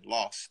doing and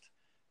lost.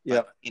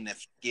 Yeah, and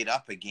if you get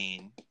up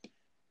again,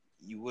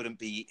 you wouldn't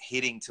be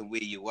heading to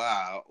where you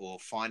are or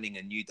finding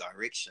a new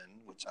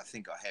direction, which I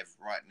think I have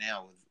right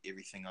now with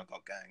everything I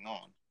got going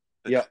on.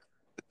 But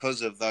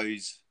because of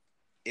those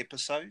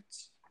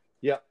episodes.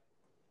 Yeah.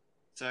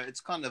 So it's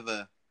kind of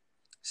a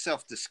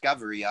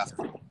self-discovery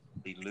after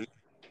the loop.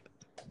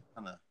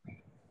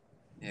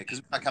 Yeah,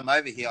 because when I come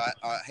over here,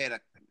 I had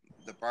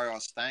the bro I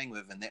was staying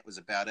with, and that was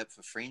about it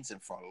for friends.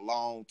 And for a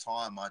long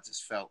time, I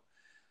just felt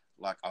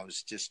like I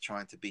was just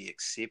trying to be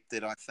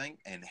accepted, I think,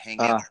 and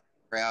hang out with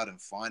the crowd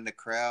and find a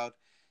crowd.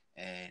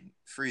 And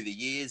through the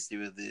years, there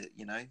were the,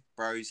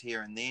 bros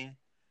here and there.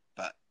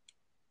 But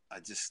I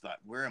just like,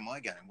 where am I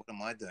going? What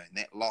am I doing?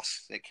 That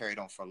loss, that carried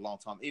on for a long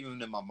time, even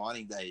in my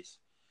mining days.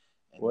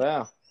 And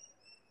wow.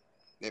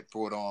 That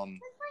brought on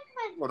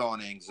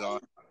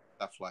anxiety,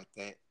 stuff like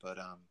that. But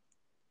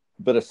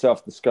bit of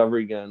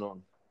self-discovery going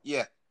on.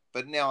 Yeah,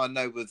 But now I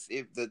know with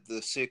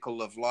the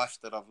circle of life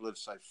that I've lived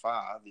so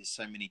far, there's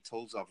so many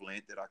tools I've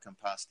learned that I can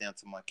pass down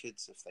to my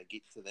kids if they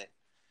get to that.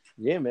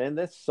 Yeah, man,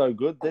 that's so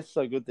good. That's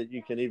so good that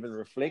you can even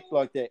reflect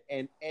like that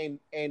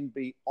and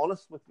be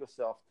honest with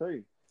yourself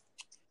too.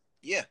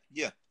 Yeah.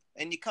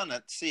 And you kind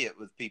of see it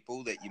with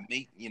people that you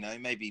meet,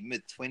 maybe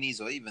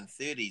mid-20s or even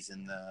 30s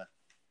and,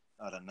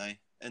 I don't know,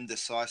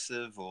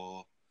 indecisive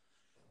or,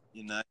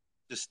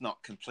 just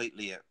not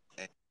completely at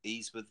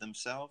ease with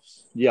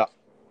themselves. Yeah.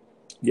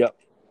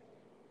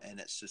 And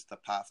it's just a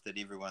path that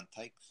everyone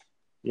takes.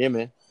 Yeah,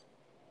 man.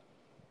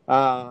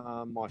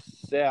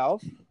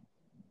 Myself,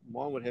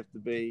 mine would have to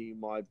be,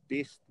 my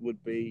best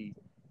would be,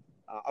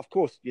 of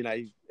course,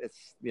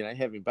 it's,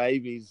 having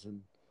babies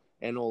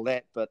and all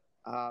that, but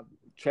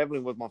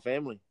traveling with my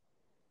family,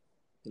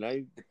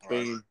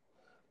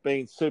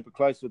 being super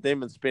close with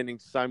them and spending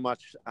so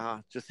much,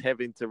 just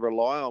having to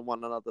rely on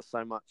one another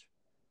so much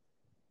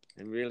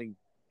and really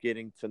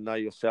getting to know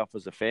yourself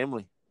as a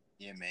family.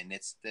 Yeah, man,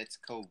 that's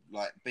cool.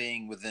 Like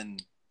being within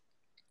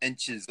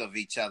inches of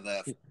each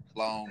other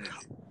long.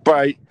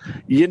 Bro,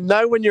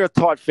 when you're a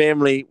tight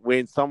family,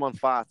 when someone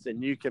farts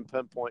and you can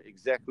pinpoint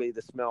exactly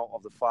the smell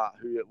of the fart,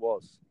 who it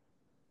was.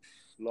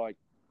 Like,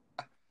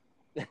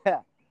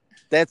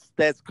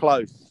 that's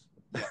close.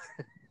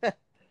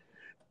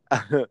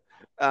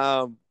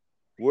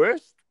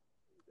 Worst?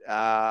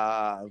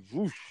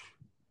 Whoosh.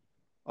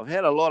 I've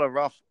had a lot of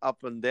rough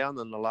up and down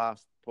in the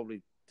last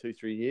probably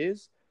 2-3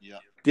 years. Yeah.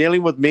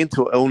 Dealing with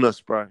mental illness,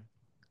 bro,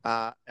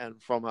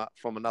 and from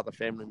another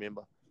family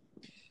member.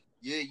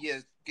 Yeah.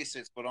 I guess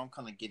that's what I'm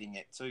kind of getting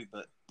at too.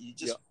 But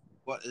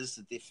what is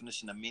the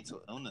definition of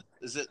mental illness?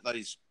 Is it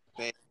those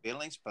bad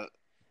feelings? But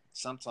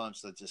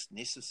sometimes they're just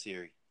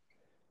necessary.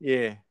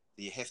 Yeah.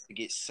 Do you have to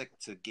get sick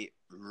to get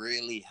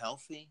really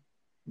healthy?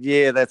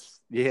 Yeah,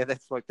 that's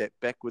like that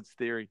backwards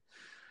theory.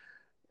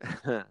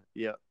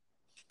 Yeah.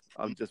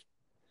 It's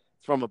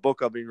from a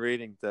book I've been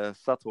reading, The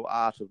Subtle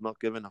Art of Not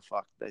Giving a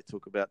Fuck. They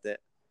talk about that.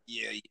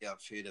 Yeah, I've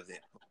heard of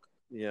that book.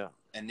 Yeah.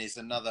 And there's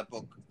another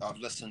book I've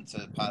listened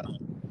to, part of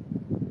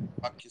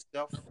Fuck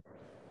Yourself.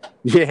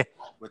 Yeah.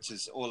 Which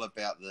is all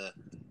about the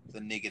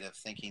negative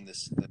thinking.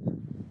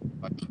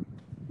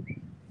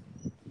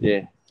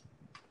 Yeah.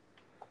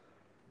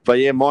 But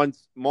yeah,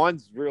 mine's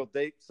real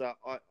deep, so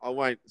I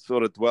won't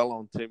sort of dwell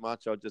on too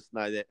much. I just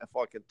know that if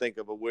I can think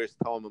of a worst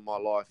time in my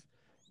life,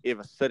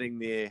 ever sitting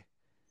there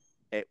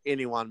at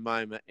any one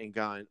moment and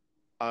going,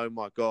 oh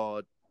my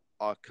God,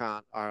 I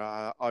can't.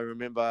 I can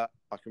remember,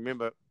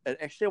 it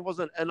actually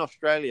wasn't in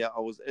Australia. I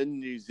was in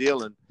New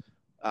Zealand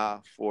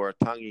for a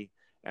tangi,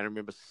 and I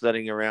remember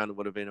sitting around. It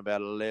would have been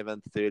about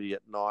 11:30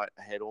 at night.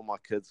 I had all my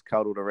kids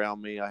cuddled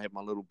around me. I had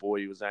my little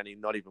boy, who was only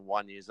not even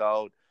 1 year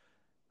old.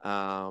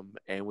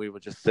 And we were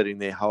just sitting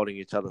there holding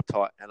each other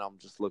tight, and I'm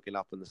just looking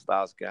up in the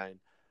stars going,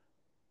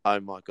 oh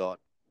my God,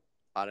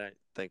 I don't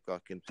think I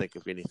can think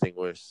of anything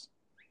worse,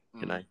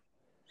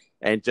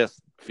 and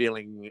just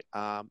feeling,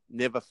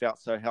 never felt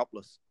so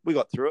helpless. We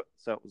got through it,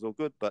 so it was all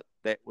good, but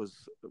that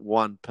was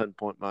one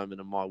pinpoint moment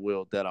in my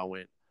world that I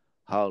went,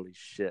 holy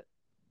shit.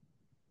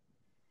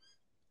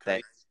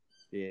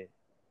 Yeah.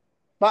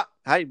 But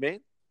hey,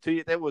 man,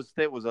 that was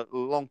a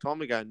long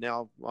time ago.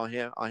 Now I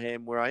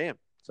am where I am.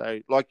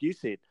 So, like you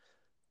said,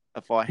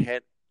 I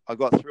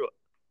got through it.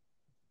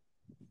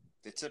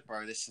 That's it,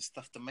 bro. That's the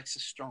stuff that makes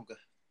us stronger.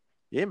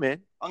 Yeah,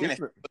 man. I'm going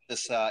to put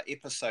this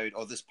episode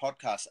or this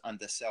podcast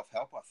under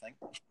self-help, I think.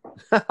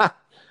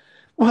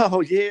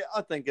 Well, yeah,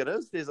 I think it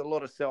is. There's a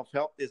lot of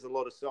self-help. There's a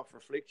lot of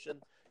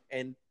self-reflection.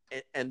 And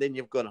then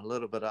you've got a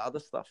little bit of other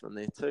stuff in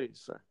there too.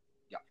 So,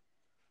 yeah.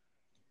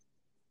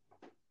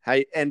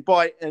 Hey, and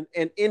by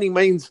any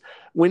means,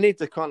 we need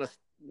to kind of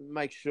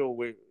make sure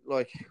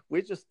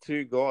we're just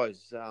two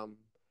guys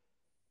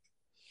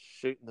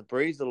shooting the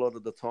breeze a lot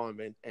of the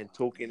time and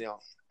talking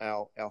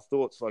our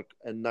thoughts. Like,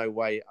 in no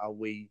way are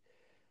we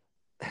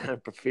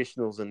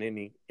professionals in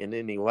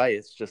any way.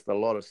 It's just a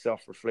lot of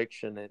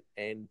self-reflection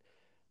and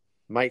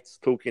mates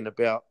talking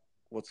about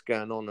what's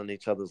going on in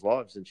each other's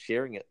lives and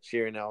sharing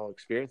our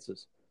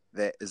experiences.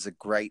 That is a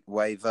great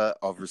waiver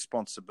of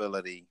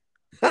responsibility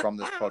from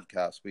this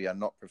podcast. We are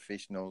not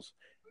professionals,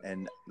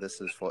 and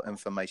this is for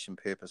information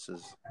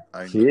purposes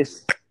only.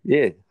 Yes.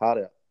 Yeah, hard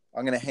out.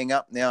 I'm going to hang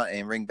up now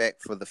and ring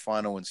back for the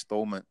final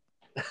installment.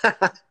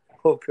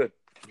 Oh, good.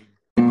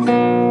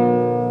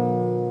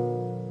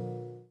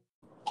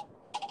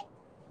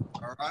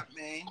 All right,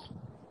 man.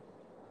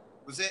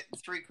 Was that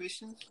 3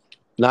 questions?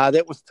 No,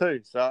 that was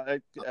 2. So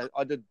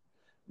I did.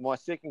 My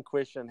second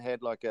question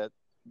had like a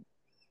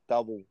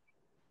double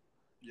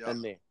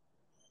in there.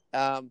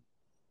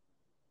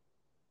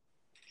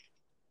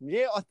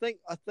 Yeah, I think.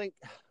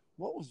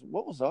 What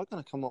was I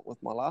going to come up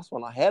with my last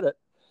one? I had it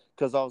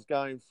because I was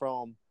going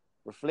from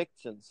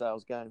reflection. So I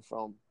was going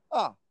from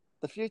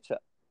the future.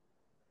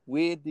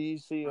 Where do you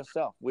see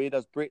yourself? Where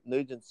does Brett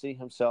Nugent see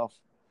himself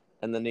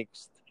in the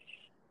next?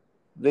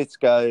 Let's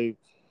go.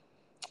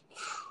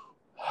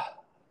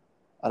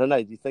 I don't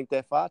know. Do you think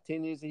that far?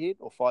 10 years ahead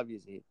or 5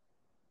 years ahead?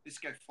 Let's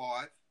go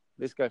 5.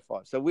 Let's go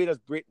 5. So where does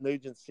Brett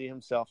Nugent see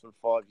himself in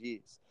 5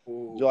 years?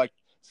 Ooh. Like,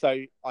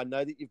 so I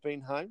know that you've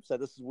been home. So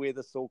this is where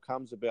this all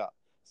comes about.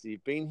 So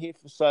you've been here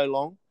for so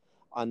long.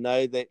 I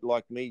know that,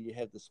 like me, you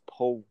have this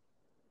pull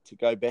to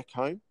go back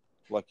home.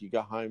 Like you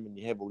go home and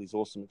you have all these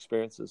awesome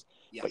experiences.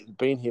 Yeah. But you've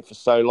been here for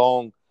so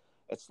long.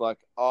 It's like,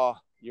 oh,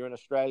 you're in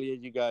Australia.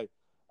 You go,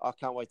 I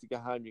can't wait to go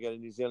home. You go to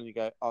New Zealand. You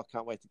go, I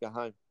can't wait to go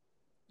home.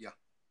 Yeah.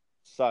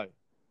 So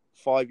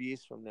 5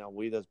 years from now,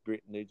 where does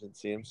Brett Nugent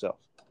see himself?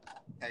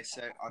 Okay,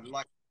 so I'd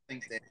like to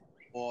think that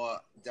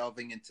more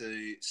delving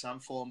into some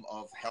form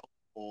of health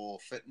or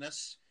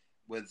fitness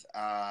with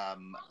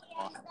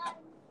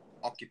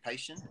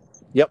occupation.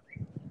 Yep.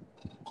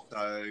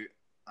 So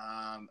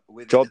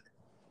whether Job. it's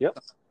Yep.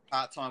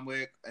 part-time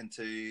work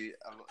into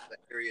the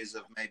areas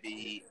of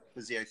maybe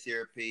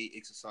physiotherapy,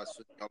 exercise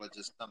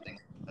physiologist, something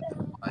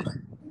like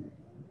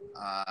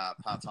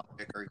part-time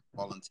work or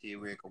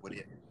volunteer work or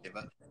whatever,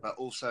 but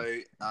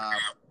also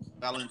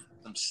balance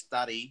some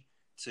study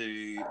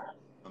to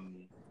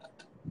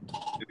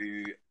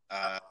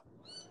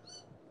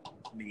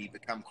me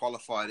become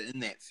qualified in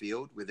that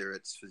field, whether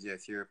it's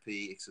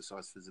physiotherapy,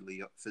 exercise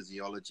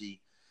physiology,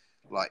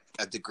 like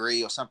a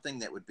degree or something.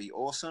 That would be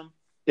awesome.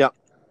 Yeah.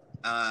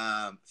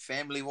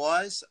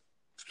 Family-wise,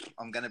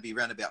 I'm going to be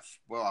around about,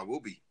 well, I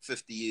will be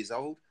 50 years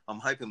old. I'm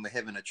hoping we're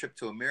having a trip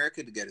to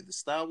America to go to the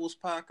Star Wars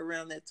park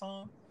around that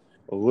time.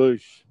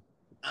 Whoosh.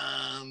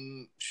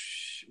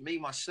 Me,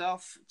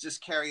 myself,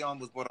 just carry on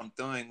with what I'm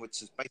doing,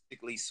 which is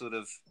basically sort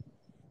of,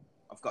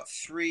 I've got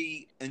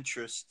 3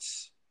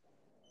 interests,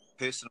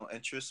 personal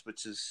interests,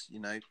 which is,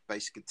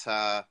 bass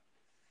guitar,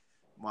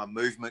 my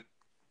movement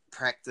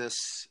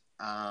practice,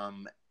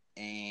 and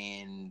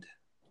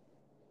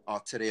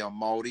Te Reo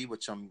Māori,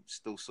 which I'm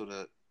still sort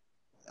of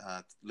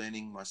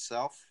learning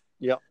myself.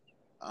 Yep.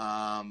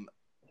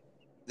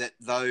 That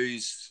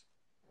those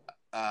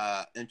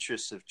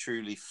interests have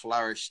truly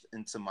flourished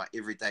into my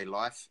everyday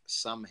life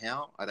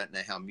somehow. I don't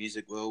know how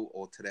music will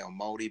or Te Reo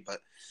Māori,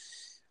 but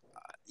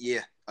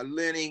I'm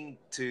learning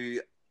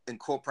to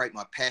incorporate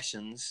my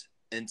passions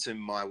into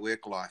my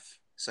work life,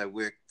 so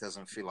work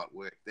doesn't feel like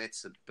work.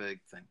 That's a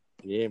big thing.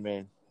 Yeah,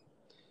 man.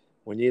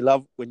 When you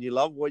love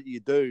what you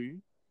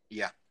do,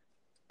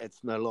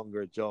 it's no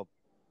longer a job.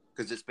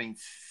 Because it's been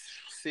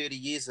 30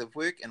 years of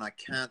work, and I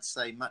can't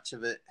say much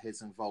of it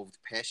has involved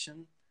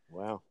passion.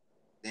 Wow.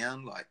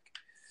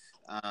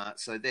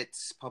 So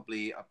that's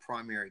probably a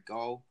primary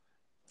goal,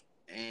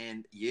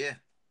 and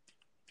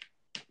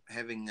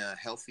having a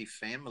healthy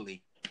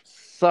family.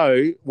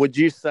 So, would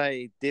you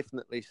say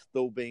definitely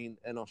still being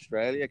in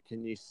Australia?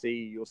 Can you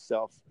see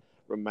yourself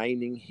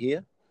remaining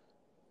here?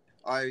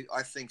 I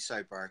think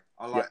so, bro.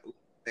 I like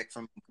back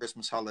from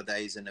Christmas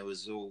holidays, and it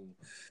was all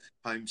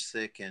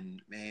homesick,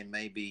 and man,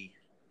 maybe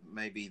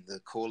the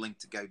calling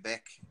to go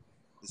back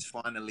is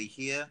finally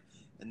here,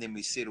 and then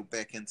we settle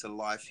back into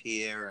life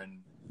here,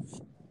 and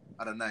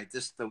I don't know,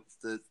 just the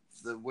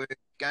work,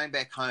 going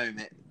back home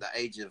at the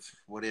age of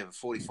whatever,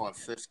 45,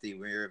 50,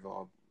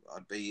 wherever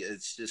I'd be,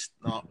 it's just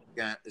not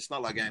going. It's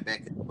not like going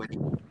back at 20.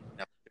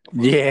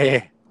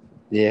 Yeah,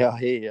 I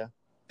hear you.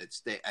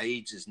 It's that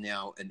age is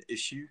now an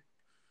issue.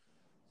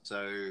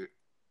 So,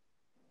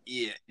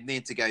 and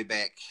then to go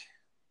back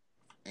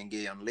and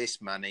get on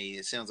less money,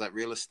 it sounds like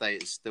real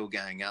estate is still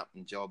going up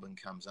and job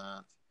incomes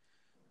aren't.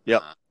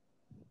 Yep.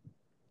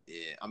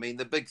 I mean,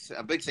 a big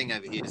thing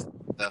over here is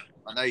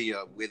I know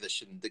your weather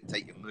shouldn't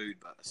dictate your mood,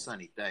 but a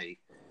sunny day,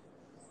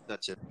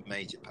 such a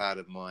major part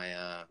of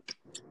my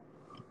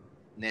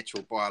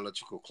natural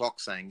biological clock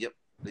saying, yep,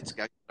 let's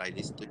go today,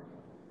 let's do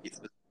it.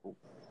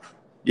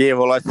 Yeah,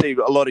 well, I see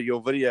a lot of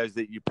your videos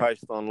that you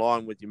post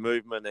online with your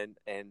movement,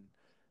 and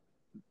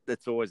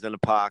that's always in a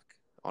park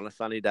on a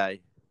sunny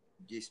day.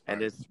 Yes, bro.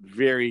 And it's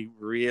very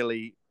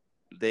rarely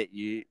that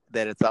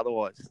it's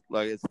otherwise.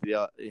 Like it's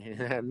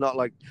not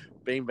like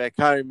being back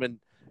home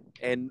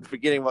and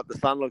forgetting what the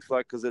sun looks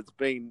like because it's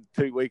been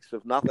 2 weeks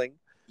of nothing.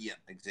 Yeah,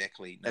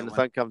 exactly. And the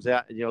sun comes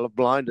out and you're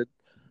blinded.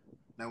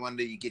 No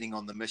wonder you're getting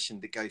on the mission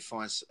to go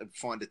find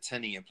a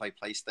tinny and play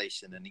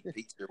PlayStation and eat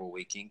pizza all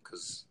weekend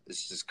because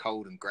it's just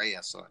cold and grey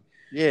outside.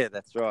 Yeah,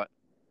 that's right.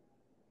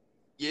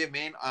 Yeah,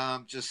 man.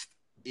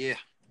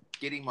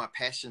 Getting my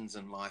passions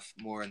in life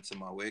more into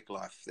my work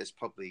life. That's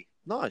probably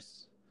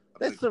nice.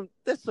 That's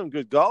some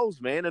good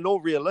goals, man, and all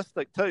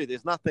realistic too.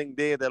 There's nothing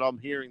there that I'm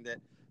hearing that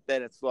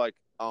it's like,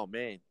 oh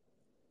man,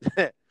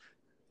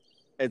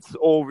 it's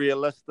all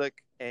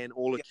realistic and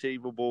all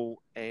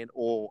achievable and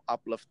all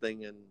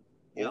uplifting and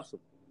awesome.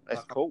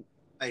 That's cool.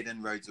 Made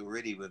inroads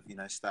already with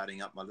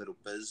starting up my little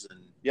biz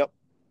and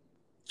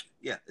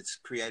it's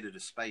created a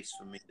space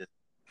for me to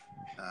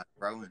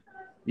grow in.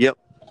 Yep.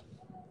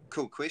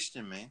 Cool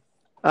question, man.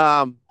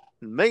 Mine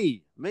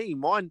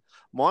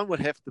would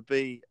have to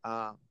be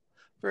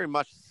very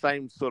much the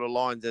same sort of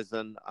lines as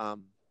in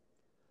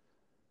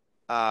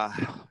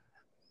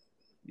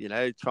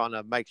trying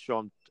to make sure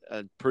I'm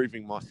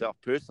improving myself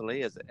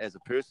personally as a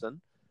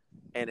person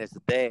and as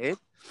a dad.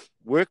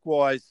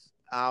 Work-wise,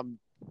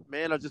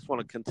 man, I just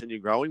want to continue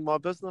growing my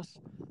business.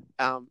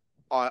 I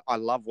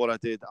love what I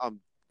did.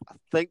 I'm I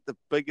think the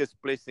biggest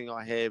blessing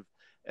I have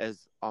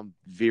is I'm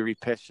very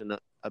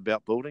passionate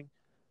about building.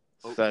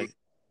 Oh, So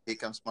here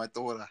comes my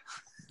daughter.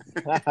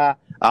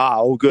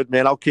 all good,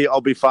 man.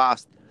 I'll be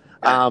fast.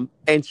 Yeah.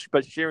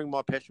 But sharing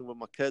my passion with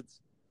my kids,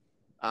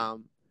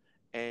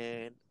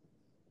 and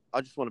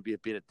I just want to be a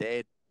better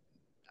dad.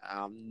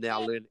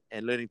 Now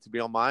learning to be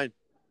on my own.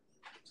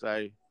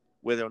 So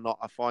whether or not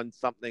I find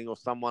something or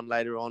someone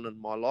later on in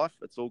my life,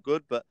 it's all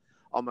good. But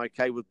I'm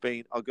okay with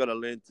being. I've got to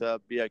learn to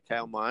be okay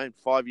on my own.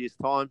 5 years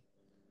time,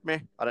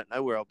 man, I don't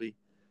know where I'll be,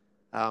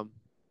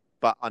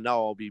 but I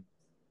know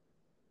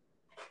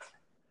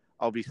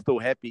I'll be still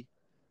happy.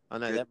 I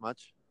know Good. that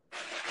much.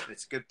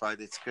 That's good, bro.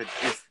 That's good.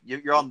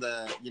 You're on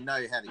the. You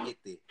know how to get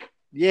there.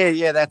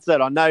 Yeah, that's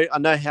it. I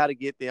know how to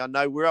get there. I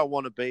know where I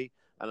want to be,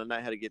 and I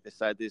know how to get there.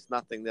 So there's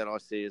nothing that I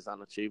see as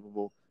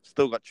unachievable.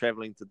 Still got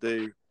traveling to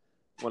do.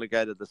 Want to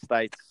go to the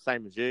States,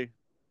 same as you.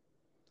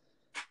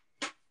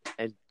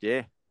 And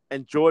yeah,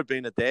 enjoy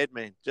being a dad,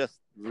 man. Just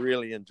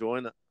really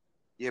enjoying it.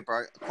 Yeah,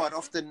 bro. Quite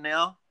often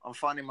now, I'm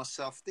finding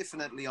myself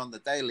definitely on the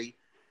daily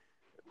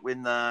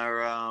when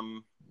they're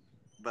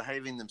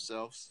behaving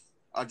themselves.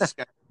 I just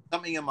go,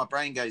 something in my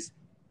brain goes,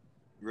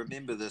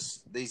 remember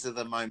this. These are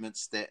the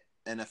moments that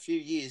in a few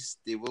years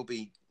there will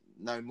be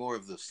no more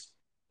of this.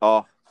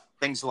 Oh,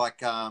 Things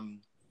like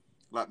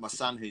my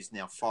son who's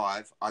now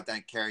 5, I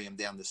don't carry him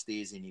down the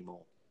stairs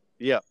anymore.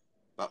 yeah.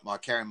 But I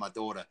carry my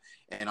daughter,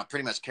 and I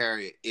pretty much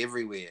carry her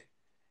everywhere.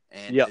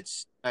 And Yep.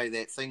 it's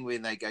that thing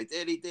when they go,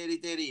 "Daddy, Daddy,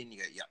 Daddy," and you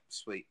go, "Yep,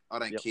 sweet. I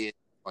don't Yep. care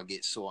if I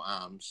get sore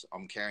arms.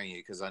 I'm carrying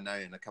you because I know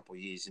in a couple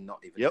of years you're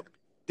not even." Yep.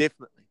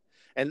 Definitely.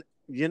 And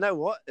you know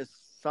what? Is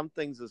some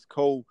things as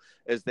cool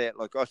as that.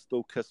 Like I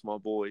still kiss my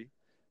boy.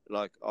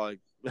 Like I,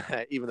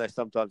 even though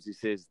sometimes he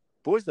says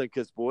boys don't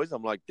kiss boys,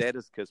 I'm like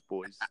dadders kiss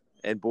boys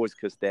and boys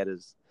kiss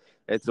dadders.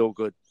 It's all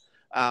good.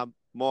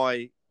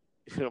 My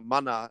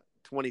mana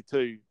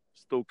 22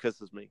 still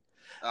kisses me.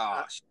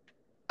 Oh,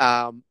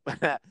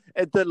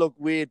 It did look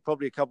weird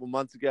probably a couple of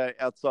months ago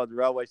outside the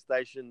railway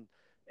station,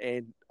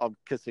 and I'm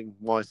kissing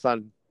my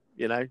son,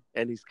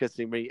 and he's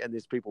kissing me, and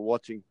there's people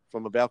watching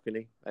from a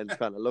balcony and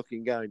kind of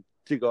looking, going,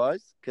 2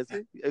 guys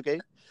kissing, okay.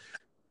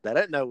 They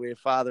don't know we're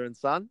father and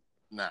son,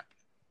 no.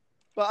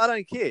 but I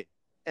don't care.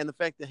 And the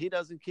fact that he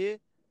doesn't care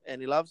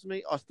and he loves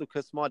me, I still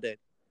kiss my dad.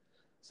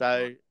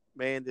 So,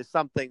 man, there's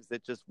some things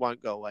that just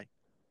won't go away.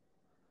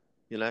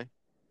 I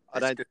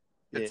don't.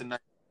 Good to know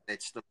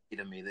that's still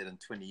to me that in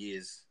 20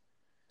 years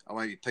I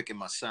won't be picking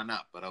my son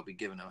up, but I'll be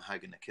giving him a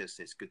hug and a kiss.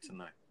 That's good to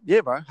know.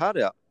 Yeah, bro, hard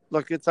out.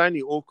 Like, it's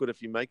only awkward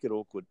if you make it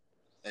awkward.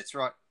 That's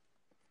right.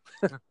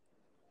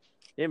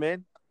 Yeah,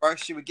 man. Bro,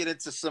 should we get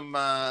into some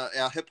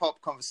our hip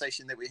hop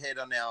conversation that we had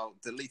on our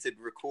deleted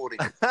recording?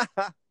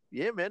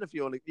 Yeah, man. If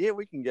you want to, yeah,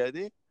 we can go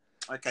there.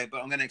 Okay,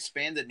 but I'm going to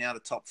expand it now to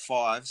top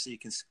 5, so you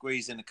can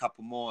squeeze in a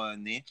couple more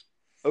in there.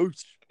 Oh,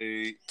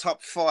 So,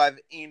 top 5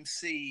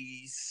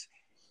 MCs,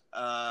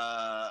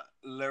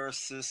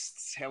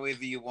 lyricists,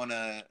 however you want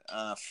to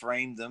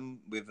frame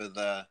them, whether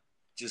they're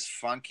just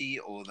funky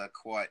or they're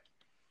quite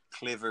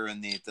clever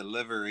in their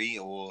delivery,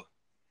 or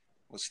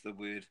what's the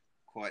word?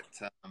 Quite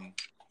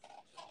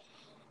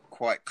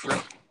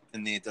cryptic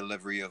in their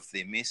delivery of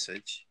their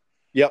message.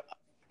 Yep.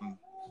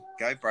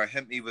 Go, bro.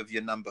 Hit me with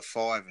your number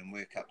 5 and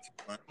work up to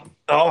one.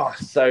 Oh,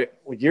 so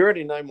you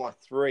already know my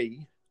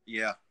 3.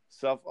 Yeah.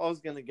 So if I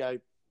was going to go,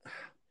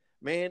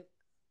 man,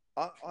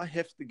 I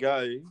have to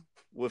go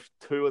with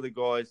 2 of the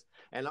guys,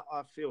 and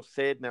I feel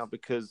sad now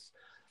because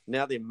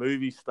now they're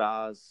movie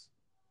stars.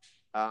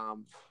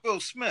 Will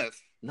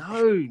Smith.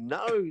 No,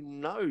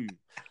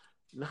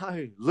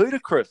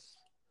 Ludacris.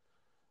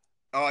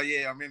 Oh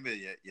yeah, I remember.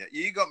 Yeah.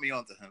 You got me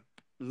onto him.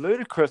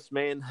 Ludacris,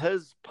 man,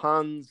 his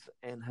puns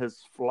and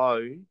his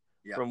flow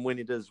from when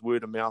he did his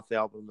Word of Mouth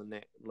album and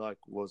that,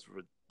 was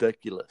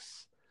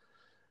ridiculous.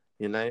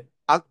 I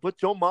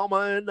put your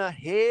mama in a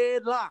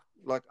headlock.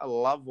 I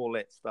love all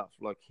that stuff.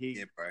 Bro.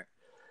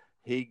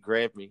 He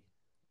grabbed me.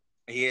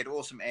 He had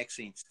awesome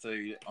accents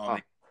too,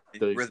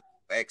 Dude. rhythm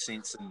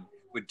accents, and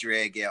would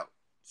drag out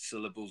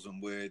syllables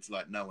and words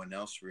like no one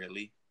else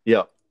really.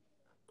 Yeah.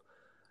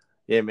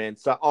 Yeah, man.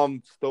 So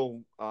I'm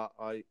still,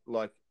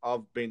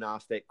 I've been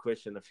asked that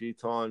question a few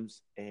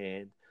times,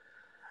 and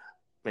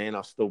man,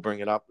 I still bring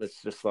it up.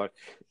 It's just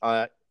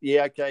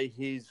okay,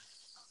 he's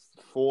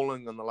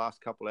falling on the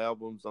last couple of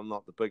albums. I'm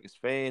not the biggest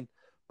fan,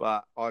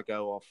 but I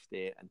go off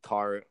their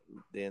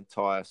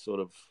entire sort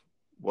of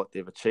what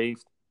they've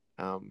achieved.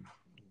 I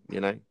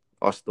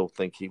still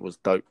think he was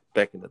dope.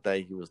 Back in the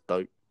day, he was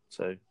dope.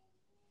 So,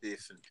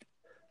 definitely.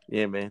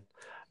 Yeah, man.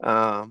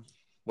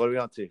 What are we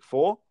on to?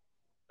 4?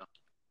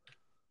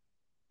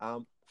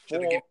 4.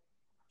 Should I give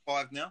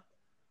 5 now?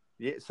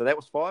 Yeah, so that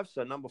was 5.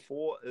 So number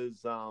 4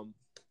 is Mr.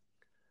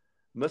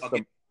 I'll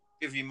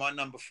give you my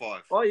number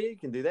 5. Oh yeah, you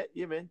can do that.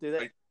 Yeah, man, do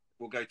that.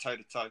 We'll go toe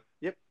to toe.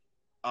 Yep.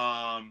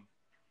 I'm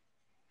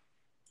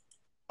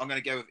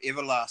going to go with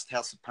Everlast,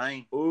 House of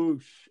Pain. Ooh,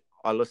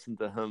 I listen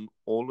to him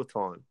all the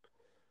time.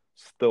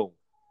 Still.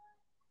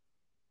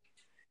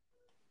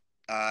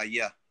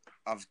 Yeah,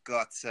 I've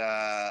got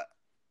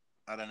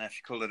I don't know if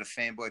you call it a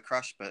fanboy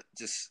crush, but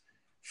just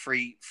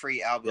free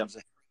albums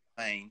of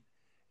Pain,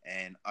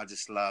 and I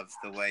just love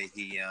the way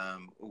he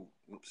oh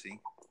whoopsie,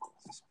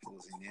 just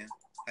pausing there.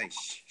 Hey,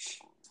 shh.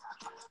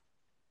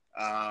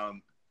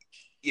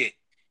 Yeah,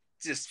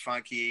 just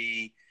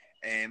funky,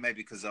 and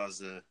maybe because I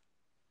was a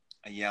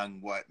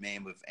young white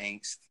man with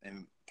angst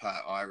and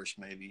part Irish,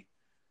 maybe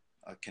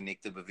I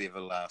connected with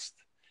Everlast.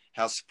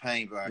 House of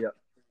Pain, bro. Yep.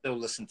 Still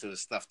listen to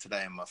his stuff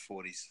today in my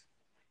 40s.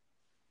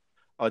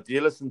 Oh, do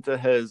you listen to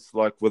his,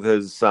 like, with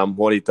his,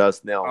 what he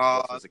does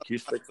now, with his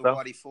acoustic the stuff?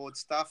 Whitey Ford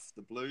stuff,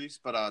 the blues,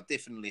 but I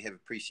definitely have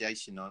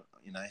appreciation on,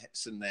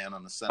 sitting down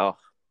on a Sunday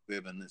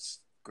urban. It's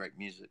great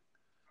music.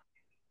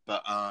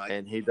 But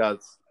and he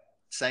does.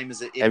 Same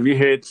as it. Have you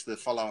heard the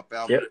follow-up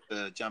album,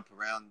 the Jump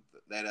Around,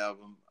 that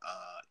album?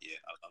 Yeah,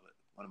 I love it.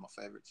 One of my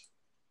favorites.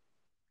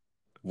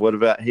 What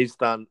about he's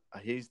done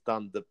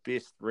the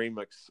best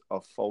remix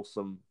of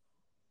Folsom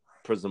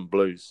Prison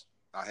Blues.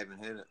 I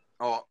haven't heard it.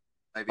 Oh,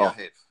 maybe I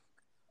have.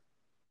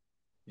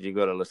 You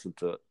got to listen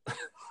to it.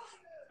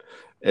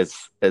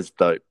 It's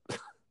dope.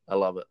 I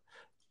love it.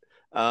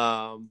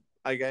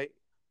 Okay.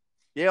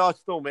 Yeah, I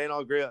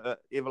agree.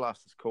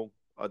 Everlast is cool.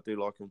 I do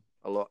like him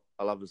a lot.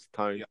 I love his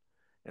tone.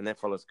 And that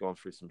fella's gone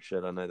through some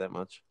shit. I know that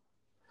much.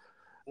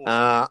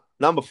 Awesome.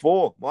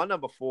 My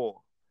number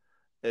four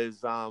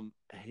is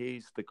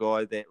he's the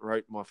guy that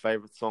wrote my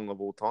favorite song of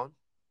all time.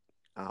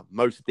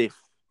 Mos Def.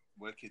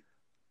 Wicked.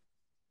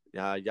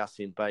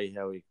 Yasin Bey,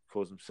 how he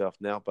calls himself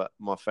now, but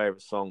my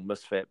favorite song,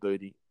 Miss Fat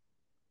Booty,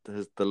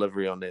 his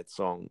delivery on that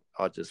song,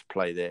 I just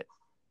play that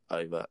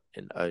over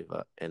and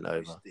over and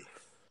over.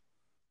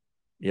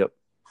 Yep.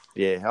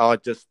 Yeah,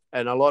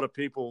 and a lot of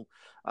people,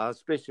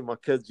 especially my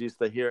kids, used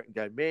to hear it and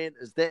go, man,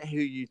 is that who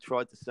you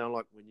tried to sound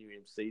like when you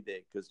MC there?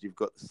 Because you've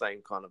got the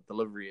same kind of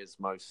delivery as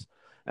most.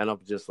 And I'm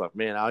just like,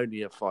 man, I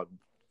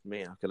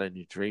could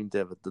only dream to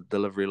have a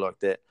delivery like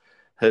that.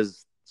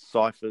 His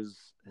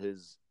ciphers,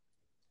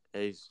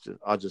 I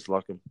just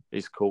like him.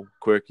 He's cool,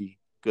 quirky,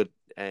 good,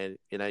 and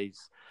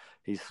he's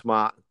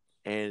smart,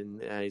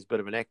 and he's a bit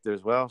of an actor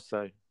as well.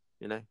 So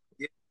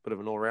bit of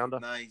an all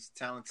rounder. No, he's a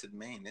talented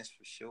man, that's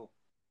for sure.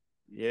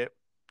 Yep.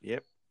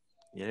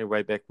 Yeah,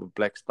 way back with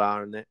Black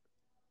Star and that.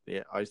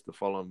 Yeah, I used to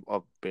follow him.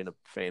 I've been a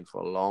fan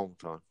for a long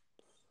time.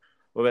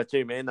 What about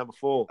you, man? Number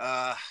four.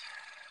 I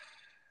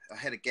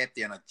had a gap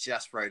there, and I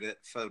just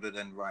filled it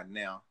in right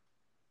now.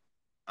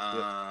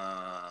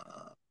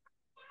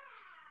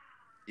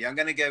 Yeah, I'm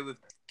going to go with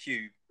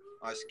Cube,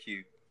 Ice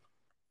Cube.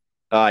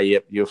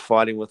 Yep. You were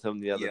fighting with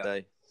him the other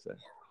day.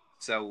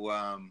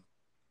 So,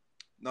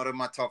 not in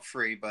my top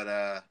three,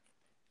 but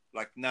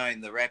like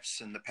knowing the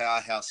raps and the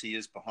powerhouse he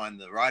is behind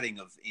the writing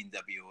of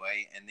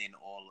NWA, and then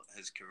all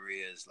his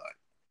career is like...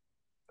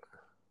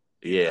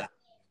 Yeah.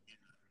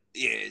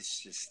 It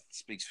just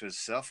speaks for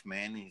itself,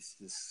 man.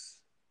 He's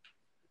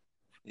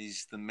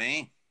the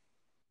man.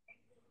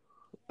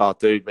 Oh,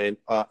 dude, man.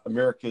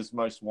 America's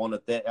Most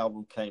Wanted, that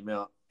album came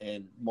out,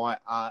 and my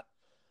art,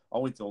 I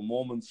went to a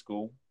Mormon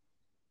school,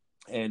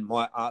 and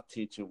my art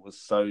teacher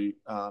was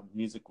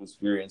music was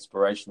very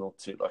inspirational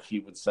to, like, he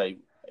would say,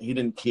 he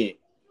didn't care.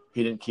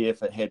 He didn't care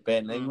if it had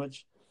bad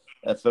language.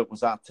 If it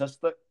was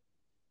artistic,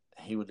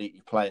 he would let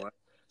you play it.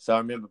 So I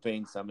remember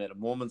being at a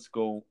Mormon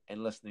school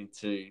and listening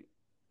to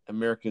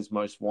America's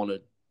Most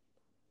Wanted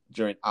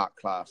during art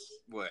class.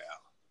 Wow.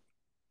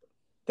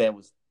 That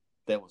was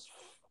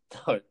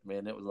dope,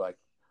 man. It was like,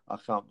 I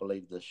can't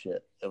believe this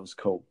shit. It was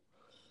cool.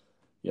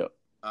 Yep.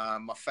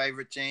 My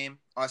favorite jam,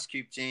 Ice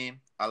Cube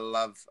jam. I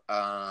love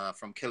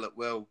from Kill It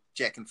Will,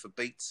 Jackin' for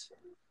Beats.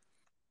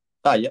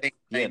 Oh, yeah.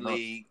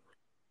 Mainly,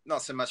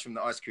 not so much from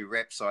the Ice Cube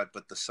rap side,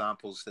 but the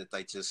samples that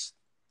they just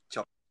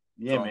chop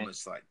from. Man.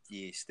 It's like,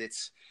 yes,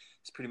 it's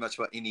pretty much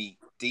what any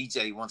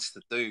DJ wants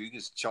to do,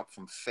 is chop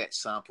from fat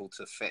sample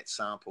to fat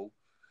sample.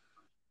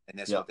 And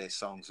that's what their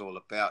song's all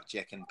about,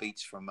 jacking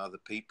beats from other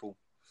people.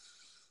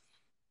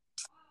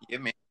 Yeah,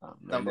 man.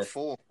 Number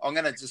four. I'm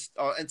going to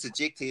I'll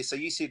interject here. So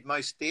you said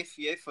Mos Def,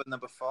 for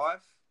number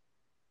five?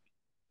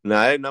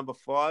 No, number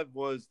five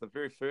was, the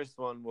very first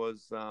one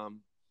was, oh,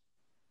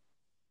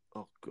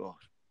 God.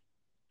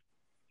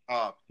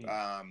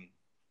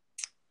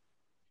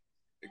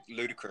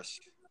 Ludacris.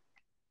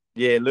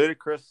 Yeah,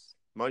 Ludacris.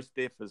 Mos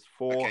Def is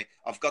 4. Okay,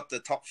 I've got the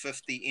top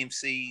 50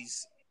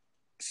 MCs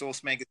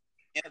Source Magazine.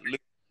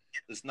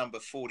 Ludacris is number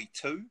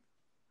 42.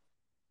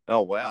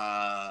 Oh,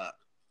 wow.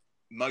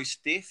 Mos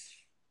Def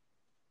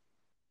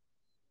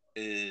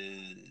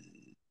is...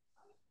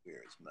 Where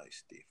is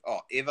Mos Def? Oh,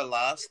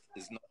 Everlast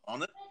is not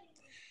on it.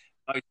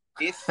 Mos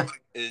Def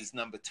is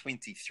number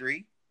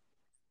 23.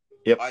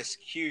 Yep. Ice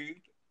Cube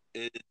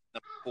is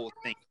number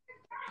 14.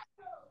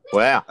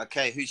 Wow.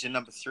 Okay, who's your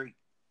number 3?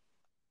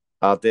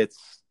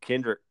 That's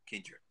Kendrick.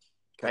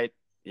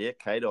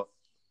 K-Dot.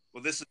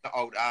 Well, this is the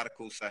old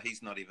article, so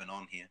he's not even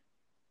on here.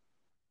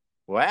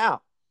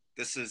 Wow.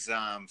 This is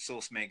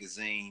Source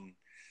Magazine.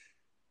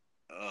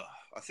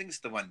 I think it's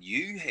the one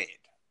you had.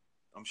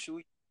 I'm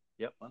sure.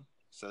 Yep.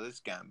 So it's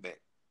going back.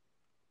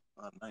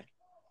 I don't know.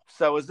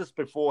 So is this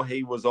before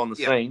he was on the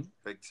scene?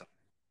 I think so.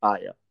 Oh,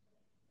 yeah.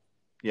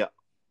 Yeah.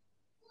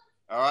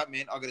 All right,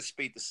 man. I got to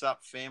speed this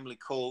up. Family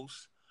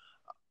calls.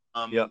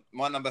 Yep.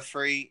 My number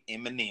 3,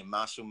 Eminem,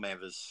 Marshall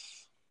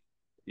Mathers.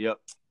 Yep.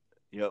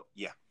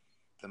 Yeah,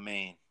 the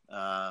man.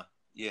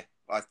 Yeah,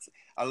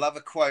 I love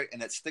a quote,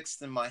 and it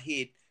sticks in my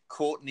head.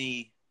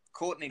 Courtney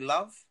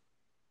Love,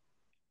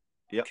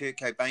 Yep. Kurt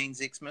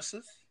Cobain's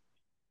ex-missus.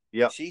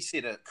 Yep. She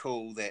said it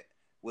cool that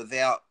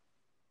without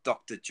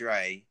Dr.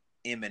 Dre,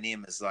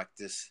 Eminem is like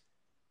this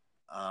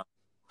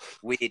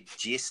weird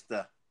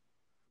jester.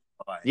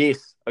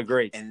 Yes,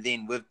 agreed. And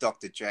then with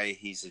Dr. Dre,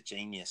 he's a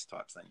genius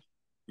type thing.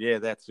 Yeah,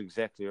 that's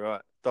exactly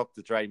right.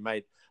 Dr. Dre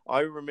I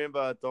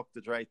remember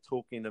Dr. Dre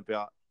talking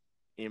about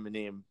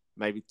Eminem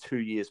maybe 2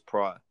 years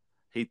prior.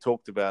 He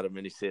talked about him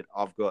and he said,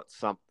 I've got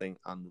something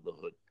under the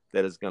hood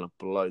that is going to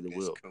blow the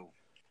world. Cool.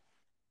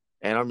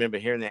 And I remember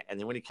hearing that. And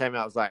then when he came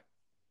out, I was like,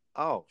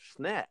 oh,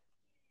 snap.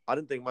 I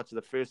didn't think much of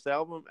the first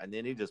album. And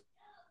then he just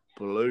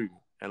blew.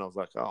 And I was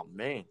like, oh,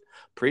 man,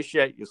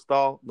 appreciate your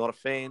style. Not a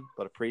fan,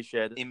 but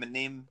appreciate it.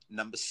 Eminem,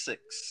 number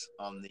 6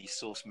 on the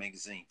Source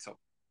magazine. Top.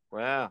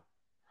 Wow.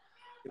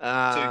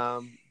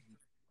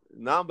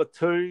 Number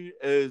 2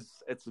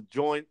 it's a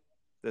joint.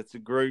 That's a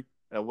group.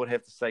 I would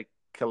have to say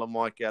Killer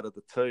Mike out of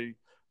the 2.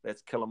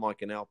 That's Killer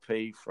Mike and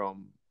LP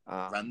from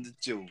Run the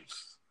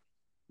Jewels.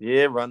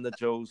 Yeah, Run the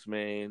Jewels,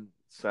 man.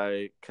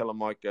 So Killer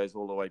Mike goes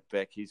all the way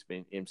back. He's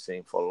been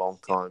MCing for a long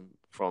time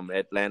from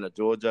Atlanta,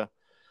 Georgia.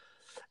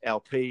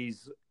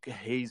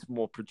 He's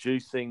more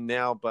producing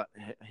now, but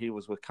he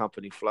was with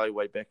Company Flow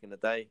way back in the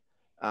day.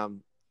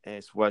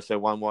 As well, so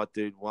one white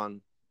dude,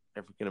 one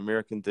African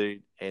American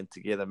dude, and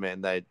together,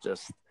 man, they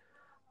just,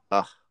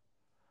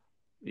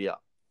 yeah.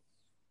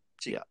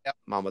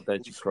 Mama,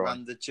 don't you cry.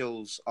 Run the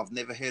Jewels. I've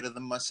never heard of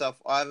them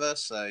myself either,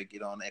 so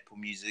get on Apple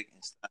Music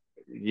and stuff.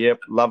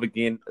 Yep, Love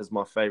Again is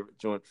my favorite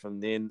joint from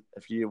then.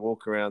 If you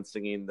walk around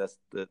singing the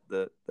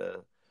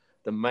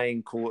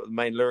main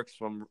lyrics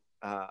from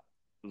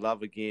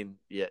Love Again,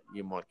 yeah,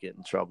 you might get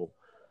in trouble.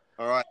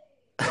 All right,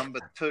 number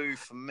 2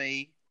 for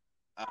me,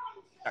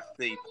 Chuck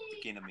D,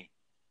 Public Enemy.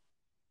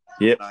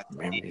 Yep,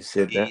 remember you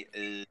said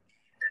that.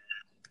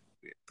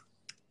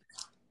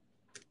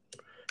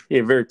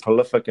 Yeah, very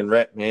prolific in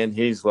rap, man.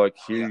 He's like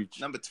huge.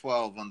 Yeah. Number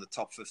 12 on the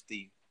top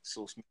 50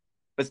 Source.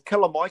 Is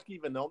Killer Mike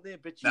even on there?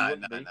 Bet you no,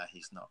 be.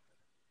 He's not.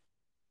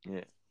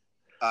 Yeah.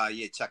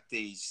 Yeah, Chuck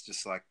D's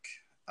just like,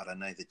 I don't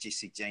know, the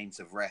Jesse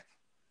James of rap.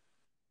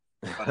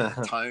 But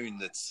the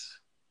tone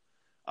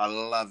I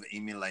love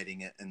emulating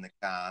it in the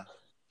car.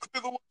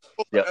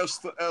 Yep.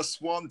 The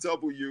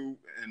S1W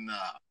and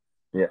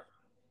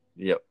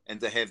Yep. And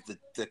to have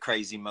the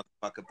crazy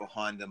motherfucker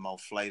behind him,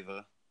 old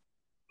Flavor.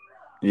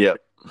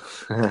 Yep.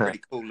 Pretty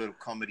cool little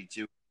comedy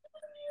duo.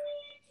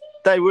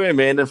 They were,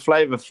 man. And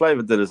Flavor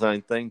did his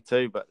own thing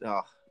too, but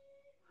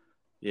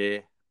yeah,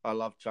 I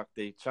love Chuck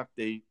D. Chuck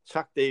D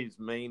is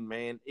mean,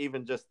 man.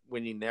 Even just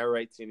when he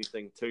narrates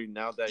anything too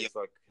nowadays,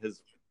 like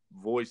his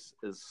voice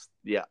is,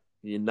 you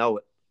know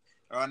it.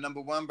 All right,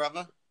 number 1,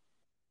 brother.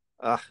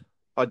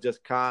 I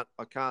just can't.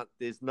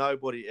 There's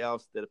nobody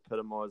else that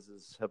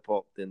epitomizes hip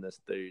hop than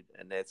this dude,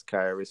 and that's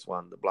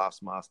KRS-One, the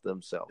Blast Master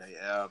himself.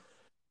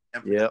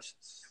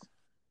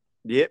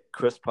 Yep,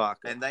 Chris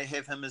Parker. And they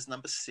have him as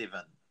number 7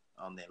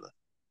 on their list.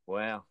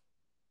 Wow.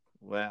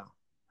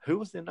 Who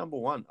was their number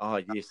 1? Oh,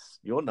 yes,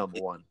 your number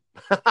 1.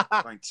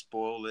 Don't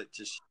spoil it.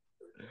 Just.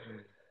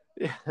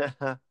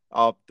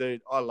 Oh,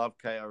 dude, I love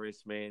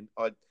KRS, man.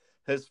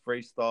 His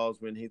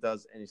freestyles when he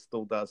does, and he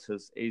still does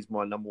he's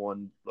my number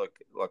 1. Like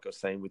I was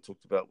saying, we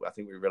talked about, I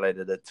think we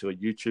related it to a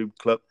YouTube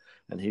clip,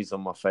 and he's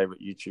on my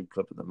favorite YouTube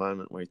clip at the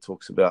moment where he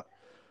talks about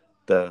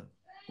the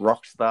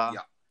rock star.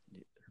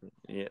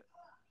 Yeah.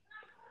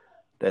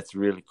 That's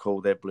really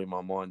cool. That blew my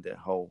mind, that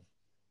whole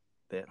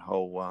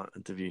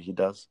interview he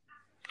does.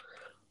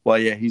 Well,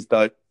 yeah, he's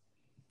dope.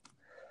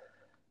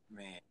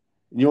 Man.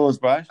 Yours,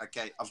 bro?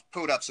 Okay, I've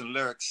pulled up some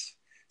lyrics.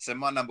 So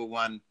my number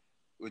 1,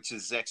 which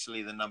is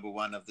actually the number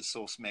 1 of the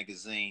Source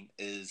magazine,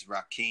 is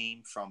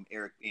Rakim from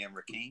Eric B. and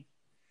Rakim.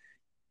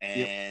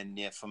 And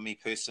for me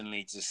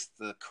personally, just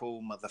the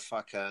cool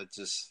motherfucker,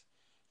 just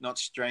not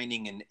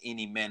straining in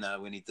any manner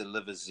when he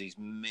delivers these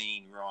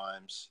mean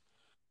rhymes.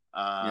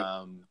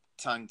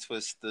 Tongue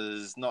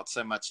twisters, not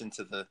so much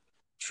into the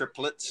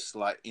triplets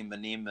like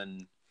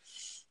Eminem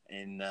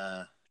and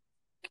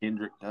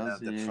Kendrick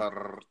does,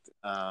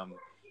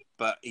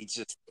 but he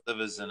just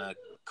delivers in a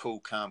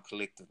cool, calm,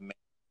 collective manner.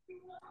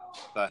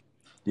 But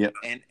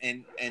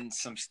and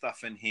some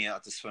stuff in here I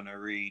just want to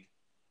read.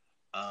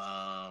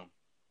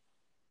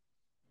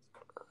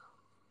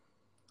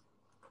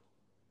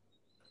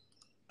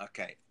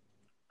 Okay,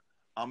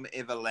 I'm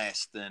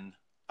everlasting.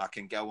 I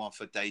can go on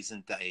for days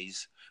and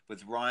days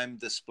with rhyme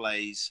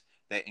displays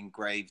that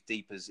engrave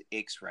deep as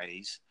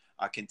X-rays.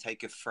 I can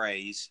take a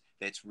phrase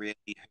that's rarely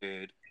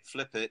heard,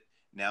 flip it,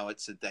 now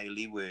it's a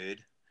daily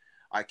word.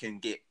 I can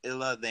get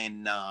iller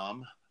than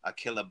Nam, a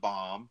killer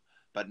bomb,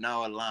 but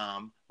no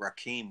alarm,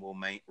 Rakim will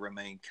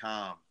remain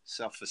calm.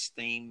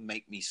 Self-esteem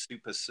make me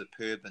super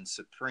superb and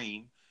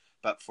supreme,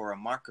 but for a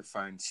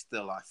microphone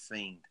still I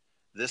fiend.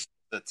 This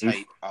the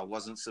tape. I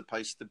wasn't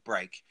supposed to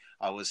break.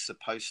 I was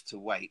supposed to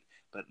wait,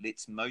 but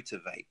let's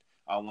motivate.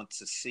 I want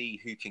to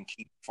see who can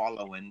keep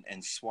following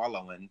and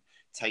swallowing,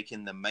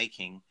 taking the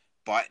making,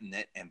 biting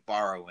it and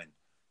borrowing.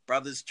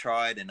 Brothers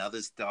tried and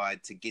others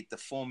died to get the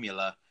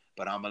formula,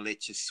 but I'ma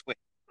let you sweat.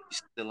 You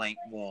still ain't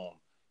warm.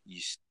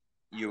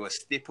 You a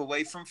step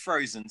away from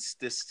frozen,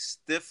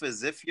 stiff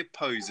as if you're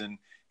posing.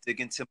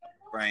 Dig into my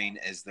brain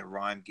as the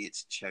rhyme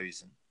gets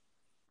chosen.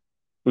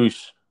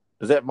 Oosh.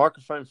 Is that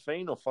Microphone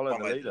Fiend or Follow the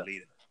Follow Leader? the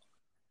leader.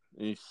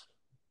 Oosh.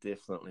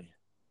 Definitely.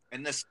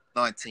 And this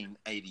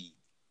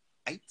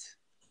 1988.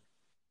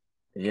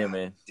 Yeah,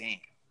 man. Damn.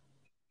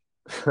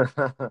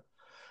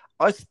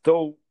 I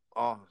still...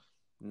 Oh,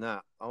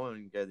 nah. I won't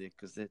even go there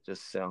because that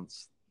just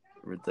sounds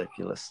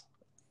ridiculous.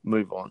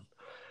 Move on.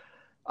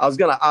 I was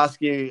going to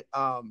ask you...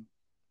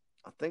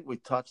 I think we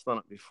touched on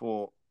it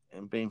before,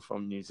 and being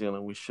from New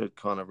Zealand, we should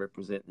kind of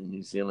represent the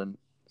New Zealand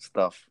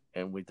stuff,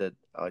 and we did.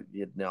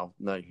 You now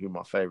know who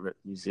my favorite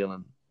New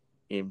Zealand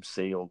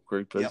MC or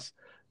group is. Yep.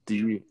 Do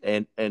you?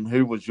 And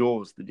who was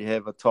yours? Did you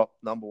have a top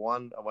number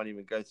one? I won't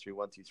even go through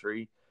 1, 2,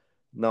 3.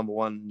 Number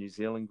one New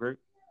Zealand group.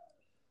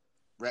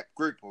 Rap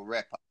group or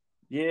rapper?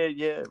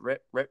 Yeah,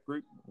 rap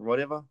group,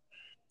 whatever.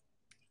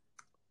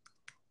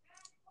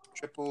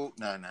 Triple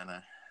no.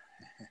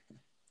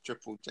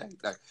 Triple J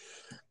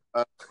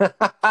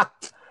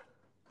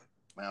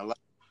no.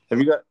 Have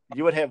you got?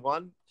 You would have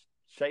one.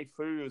 Shay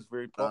Fu is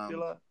very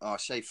popular.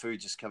 Shay Fu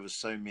just covers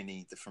so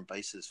many different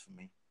bases for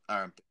me.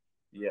 R&B.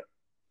 Yeah.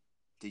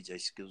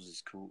 DJ Skills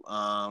is cool.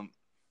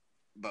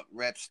 But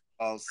rap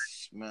styles,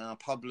 man,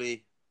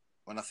 probably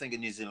when I think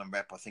of New Zealand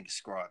rap, I think of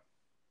Scribe.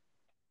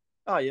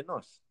 Oh yeah,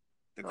 nice.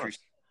 Nice.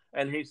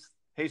 And he's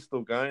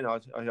still going. I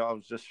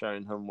was just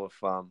showing him with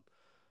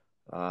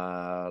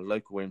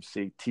local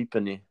MC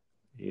Tipani.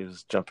 He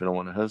was jumping on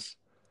one of his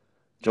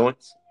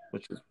joints,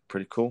 which is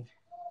pretty cool.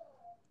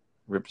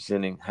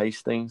 Representing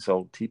Hastings,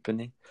 old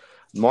Tipani.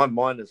 My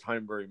mind is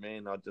homebrew,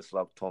 man. I just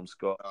love Tom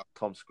Scott.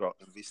 Tom Scott.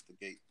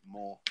 Investigate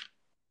more.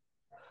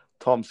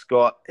 Tom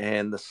Scott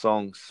and the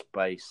song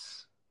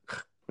Space.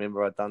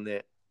 Remember I done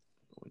that?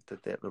 We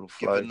did that little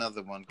flow. Give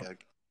another one go.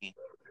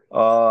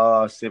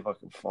 See if I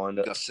can find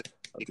it. Got 60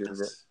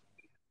 seconds.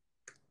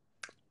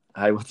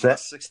 Hey, what's that?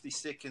 60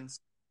 seconds.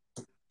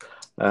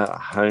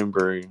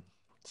 Homebrew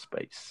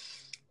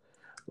Space.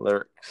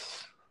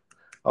 Lyrics.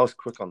 I was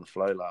quick on the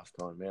flow last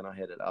time, man. I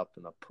had it up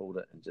and I pulled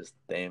it and just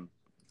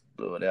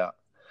blew it out.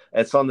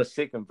 It's on the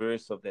second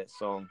verse of that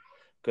song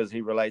because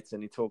he relates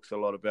and he talks a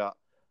lot about,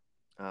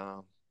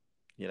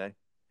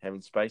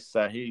 having space.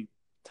 So he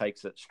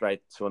takes it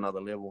straight to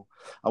another level.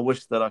 I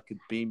wish that I could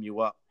beam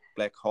you up.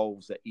 Black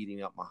holes are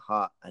eating up my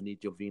heart. I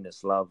need your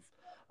Venus love.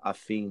 I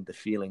fiend the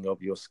feeling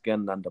of your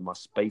skin under my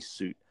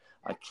spacesuit.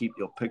 I keep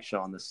your picture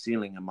on the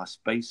ceiling in my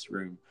space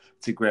room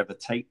to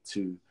gravitate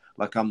to.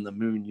 Like I'm the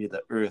moon, you're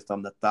the earth,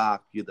 I'm the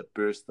dark, you're the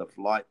burst of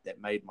light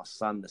that made my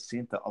sun the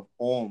center of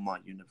all my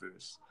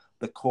universe,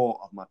 the core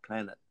of my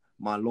planet,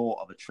 my law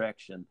of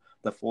attraction,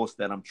 the force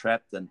that I'm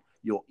trapped in,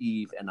 you're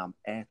Eve and I'm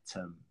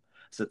atom.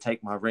 So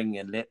take my ring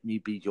and let me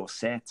be your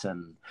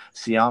Saturn.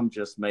 See, I'm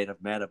just made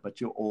of matter,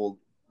 but you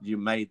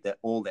made that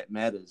all that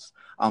matters.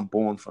 I'm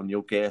born from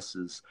your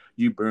gases.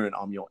 You burn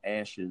on your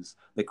ashes,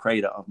 the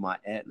crater of my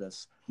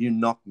atlas. You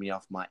knock me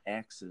off my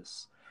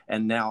axis.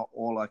 And now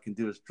all I can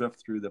do is drift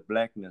through the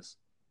blackness,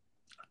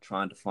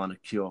 trying to find a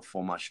cure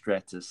for my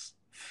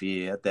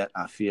stratosphere that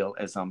I feel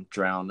as I'm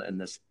drowned in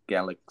this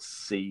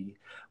galaxy,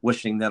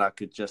 wishing that I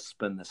could just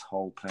spin this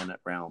whole planet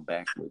round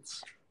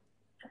backwards.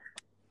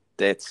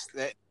 That's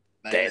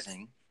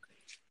amazing.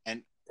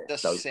 And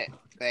just sat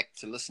back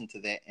to listen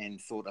to that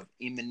and thought of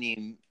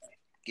Eminem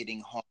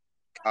getting hot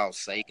Carl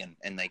Sagan,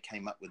 and they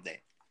came up with that.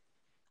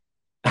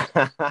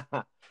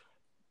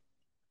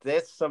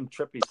 That's some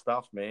trippy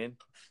stuff, man.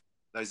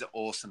 Those are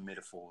awesome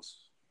metaphors.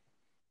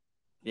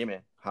 Yeah, man.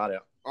 Hard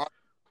out. Right.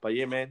 But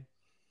yeah, man.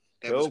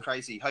 That was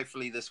crazy.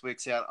 Hopefully this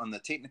works out on the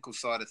technical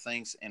side of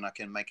things and I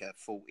can make a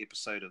full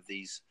episode of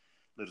these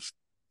little...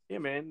 Yeah,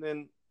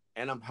 man.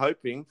 And I'm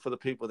hoping for the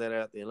people that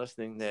are out there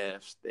listening that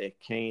if they're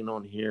keen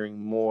on hearing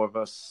more of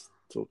us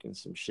talking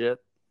some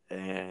shit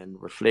and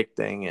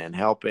reflecting and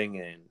helping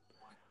and,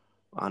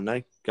 I don't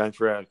know, going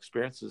through our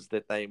experiences,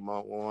 that they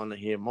might want to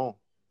hear more.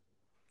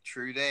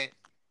 True that.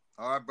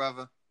 All right,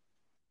 brother.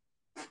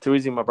 Too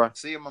easy, my bro.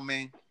 See you, my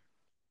man.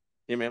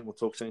 Yeah, man. We'll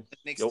talk soon.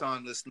 Next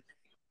time, listen.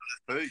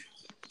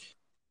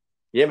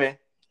 Yeah, man.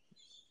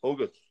 All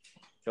good.